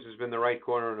season, Jones has been the right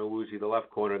corner and Awuzie the left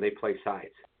corner. They play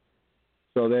sides.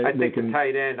 So I think the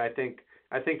tight end. I think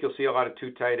you'll see a lot of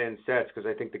two tight end sets because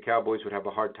I think the Cowboys would have a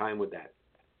hard time with that.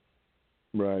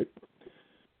 Right.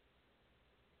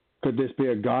 Could this be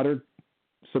a Goddard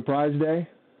surprise day?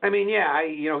 I mean, yeah.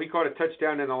 He caught a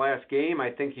touchdown in the last game.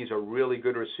 I think he's a really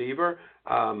good receiver.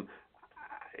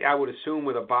 I would assume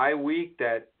with a bye week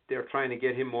that they're trying to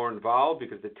get him more involved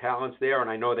because the talent's there, and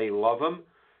I know they love him.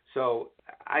 So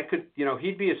I could,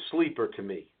 he'd be a sleeper to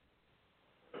me.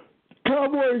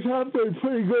 Cowboys have been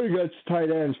pretty good against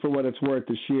tight ends for what it's worth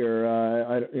this year.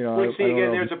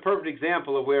 There's a perfect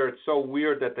example of where it's so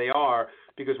weird that they are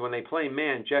because when they play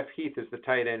man, Jeff Heath is the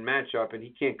tight end matchup and he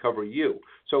can't cover you.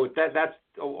 So that's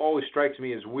always strikes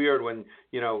me as weird when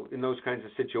in those kinds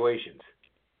of situations.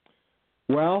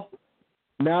 Well,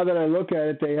 now that I look at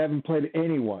it, they haven't played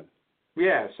anyone.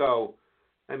 Yeah, so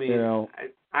I mean,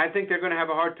 I think they're going to have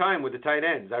a hard time with the tight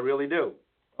ends. I really do.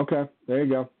 Okay, there you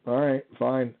go. All right,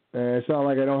 fine. It's not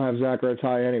like I don't have Zach or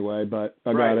Ty anyway, but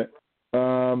I got it.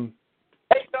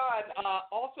 Hey, Don,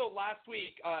 also last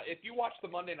week, if you watched the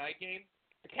Monday night game,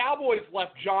 the Cowboys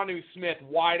left Jonnu Smith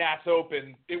wide-ass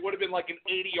open. It would have been like an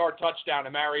 80-yard touchdown,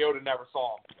 and Mariota never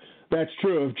saw him. That's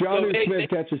true. If Jonnu Smith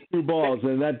catches two balls,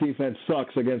 then that defense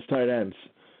sucks against tight ends.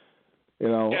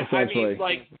 Essentially. I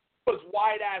mean, was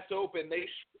wide-ass open.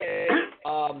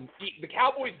 The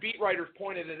Cowboys beat writers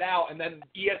pointed it out, and then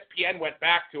ESPN went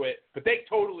back to it, but they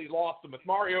totally lost him. If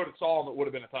Mariota saw him, it would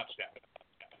have been a touchdown.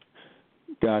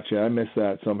 Gotcha. I missed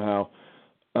that somehow.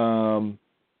 All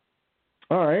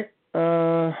right.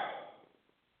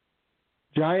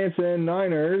 Giants and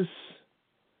Niners.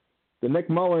 The Nick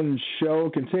Mullins show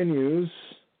continues.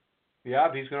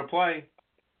 Yeah, he's going to play.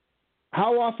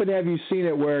 How often have you seen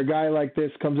it where a guy like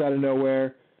this comes out of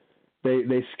nowhere?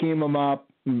 They scheme him up,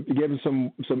 give him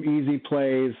some easy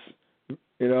plays.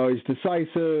 He's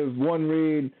decisive, one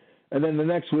read, and then the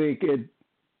next week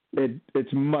it's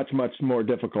much more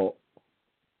difficult.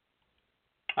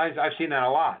 I've seen that a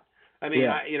lot. I mean,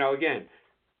 yeah. Again,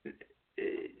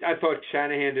 I thought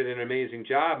Shanahan did an amazing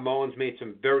job. Mullins made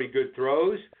some very good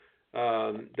throws.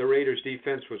 The Raiders'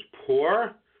 defense was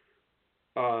poor.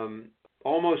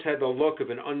 Almost had the look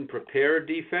of an unprepared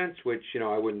defense, which,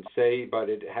 I wouldn't say, but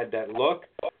it had that look.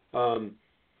 I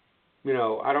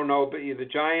don't know, but the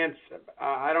Giants,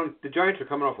 the Giants are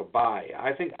coming off a bye.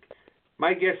 I think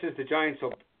my guess is the Giants'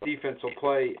 defense will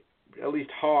play at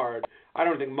least hard. I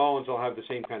don't think Mullins will have the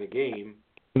same kind of game.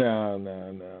 No.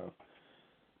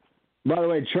 By the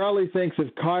way, Charlie thinks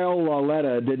if Kyle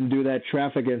Lauletta didn't do that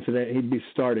traffic incident, he'd be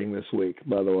starting this week,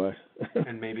 by the way.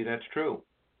 And maybe that's true.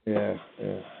 Yeah.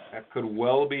 That could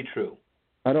well be true.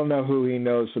 I don't know who he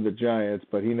knows for the Giants,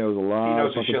 but he knows a lot. He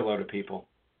knows a shitload of people.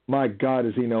 My God,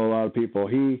 does he know a lot of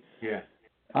people? Yeah.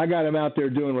 I got him out there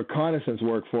doing reconnaissance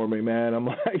work for me, man. I'm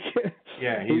like,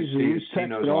 yeah, he's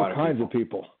texting all kinds of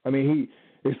people. I mean,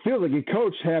 it feels like he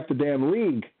coached half the damn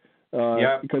league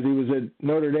because he was at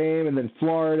Notre Dame and then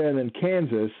Florida and then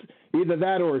Kansas. Either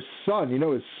that or his son. You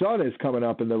know, his son is coming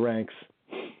up in the ranks.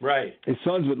 Right. His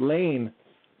son's with Lane.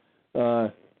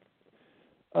 I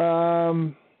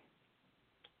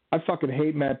fucking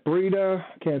hate Matt Breida.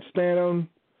 Can't stand him.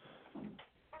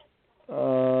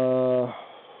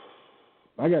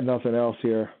 I got nothing else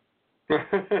here.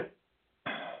 What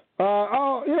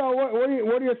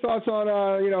are your thoughts on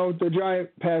the Giant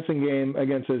passing game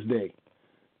against this D?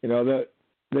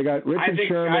 They got Richard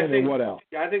Sherman and what else?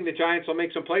 I think the Giants will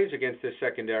make some plays against this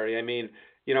secondary. I mean,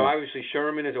 obviously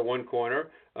Sherman is at one corner.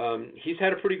 He's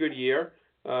had a pretty good year.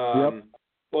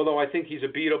 Although I think he's a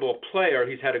beatable player,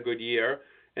 he's had a good year.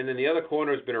 And then the other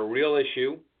corner has been a real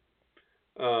issue.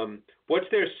 What's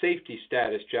their safety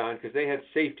status, John? Because they had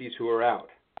safeties who are out.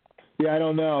 Yeah, I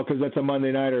don't know because that's a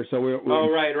Monday nighter. So we're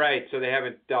right. So they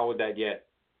haven't dealt with that yet.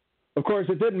 Of course,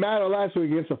 it didn't matter last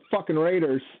week against the fucking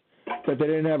Raiders that they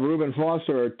didn't have Reuben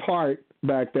Foster or Tart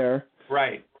back there.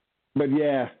 Right. But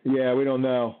yeah, we don't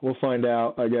know. We'll find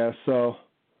out, I guess. So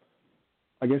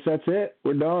I guess that's it.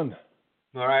 We're done.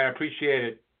 All right, I appreciate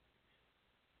it.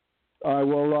 I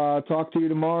will talk to you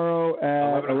tomorrow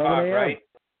at 11 a.m. Right?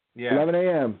 Yeah. 11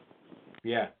 a.m.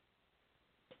 Yeah.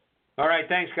 All right,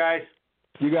 thanks, guys.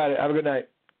 You got it. Have a good night.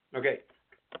 Okay.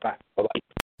 Bye. Bye-bye.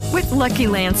 With Lucky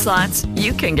Land Slots,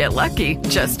 you can get lucky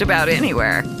just about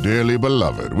anywhere. Dearly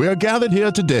beloved, we are gathered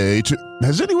here today to...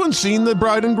 Has anyone seen the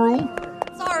bride and groom?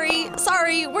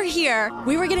 Sorry, we're here.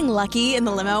 We were getting lucky in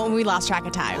the limo and we lost track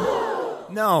of time.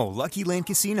 No, Lucky Land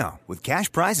Casino, with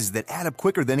cash prizes that add up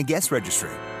quicker than a guest registry.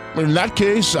 In that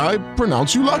case, I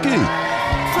pronounce you lucky.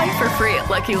 Play for free at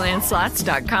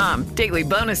LuckyLandSlots.com. Daily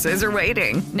bonuses are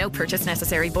waiting. No purchase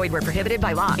necessary. Void where prohibited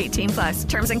by law. 18+.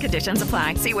 Terms and conditions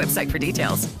apply. See website for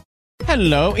details.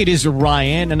 Hello, it is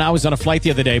Ryan, and I was on a flight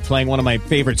the other day playing one of my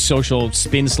favorite social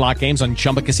spin slot games on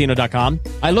ChumbaCasino.com.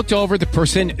 I looked over at the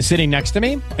person sitting next to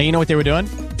me, and you know what they were doing?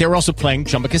 They were also playing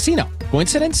Chumba Casino.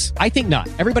 Coincidence? I think not.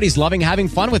 Everybody's loving having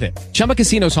fun with it. Chumba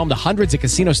Casino is home to hundreds of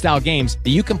casino-style games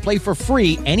that you can play for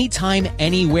free anytime,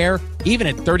 anywhere, even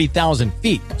at 30,000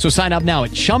 feet. So sign up now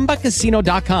at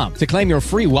ChumbaCasino.com to claim your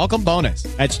free welcome bonus.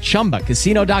 That's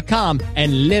ChumbaCasino.com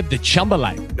and live the Chumba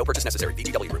life. No purchase necessary.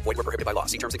 VGW. Void where prohibited by law.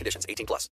 See terms and conditions. 18+.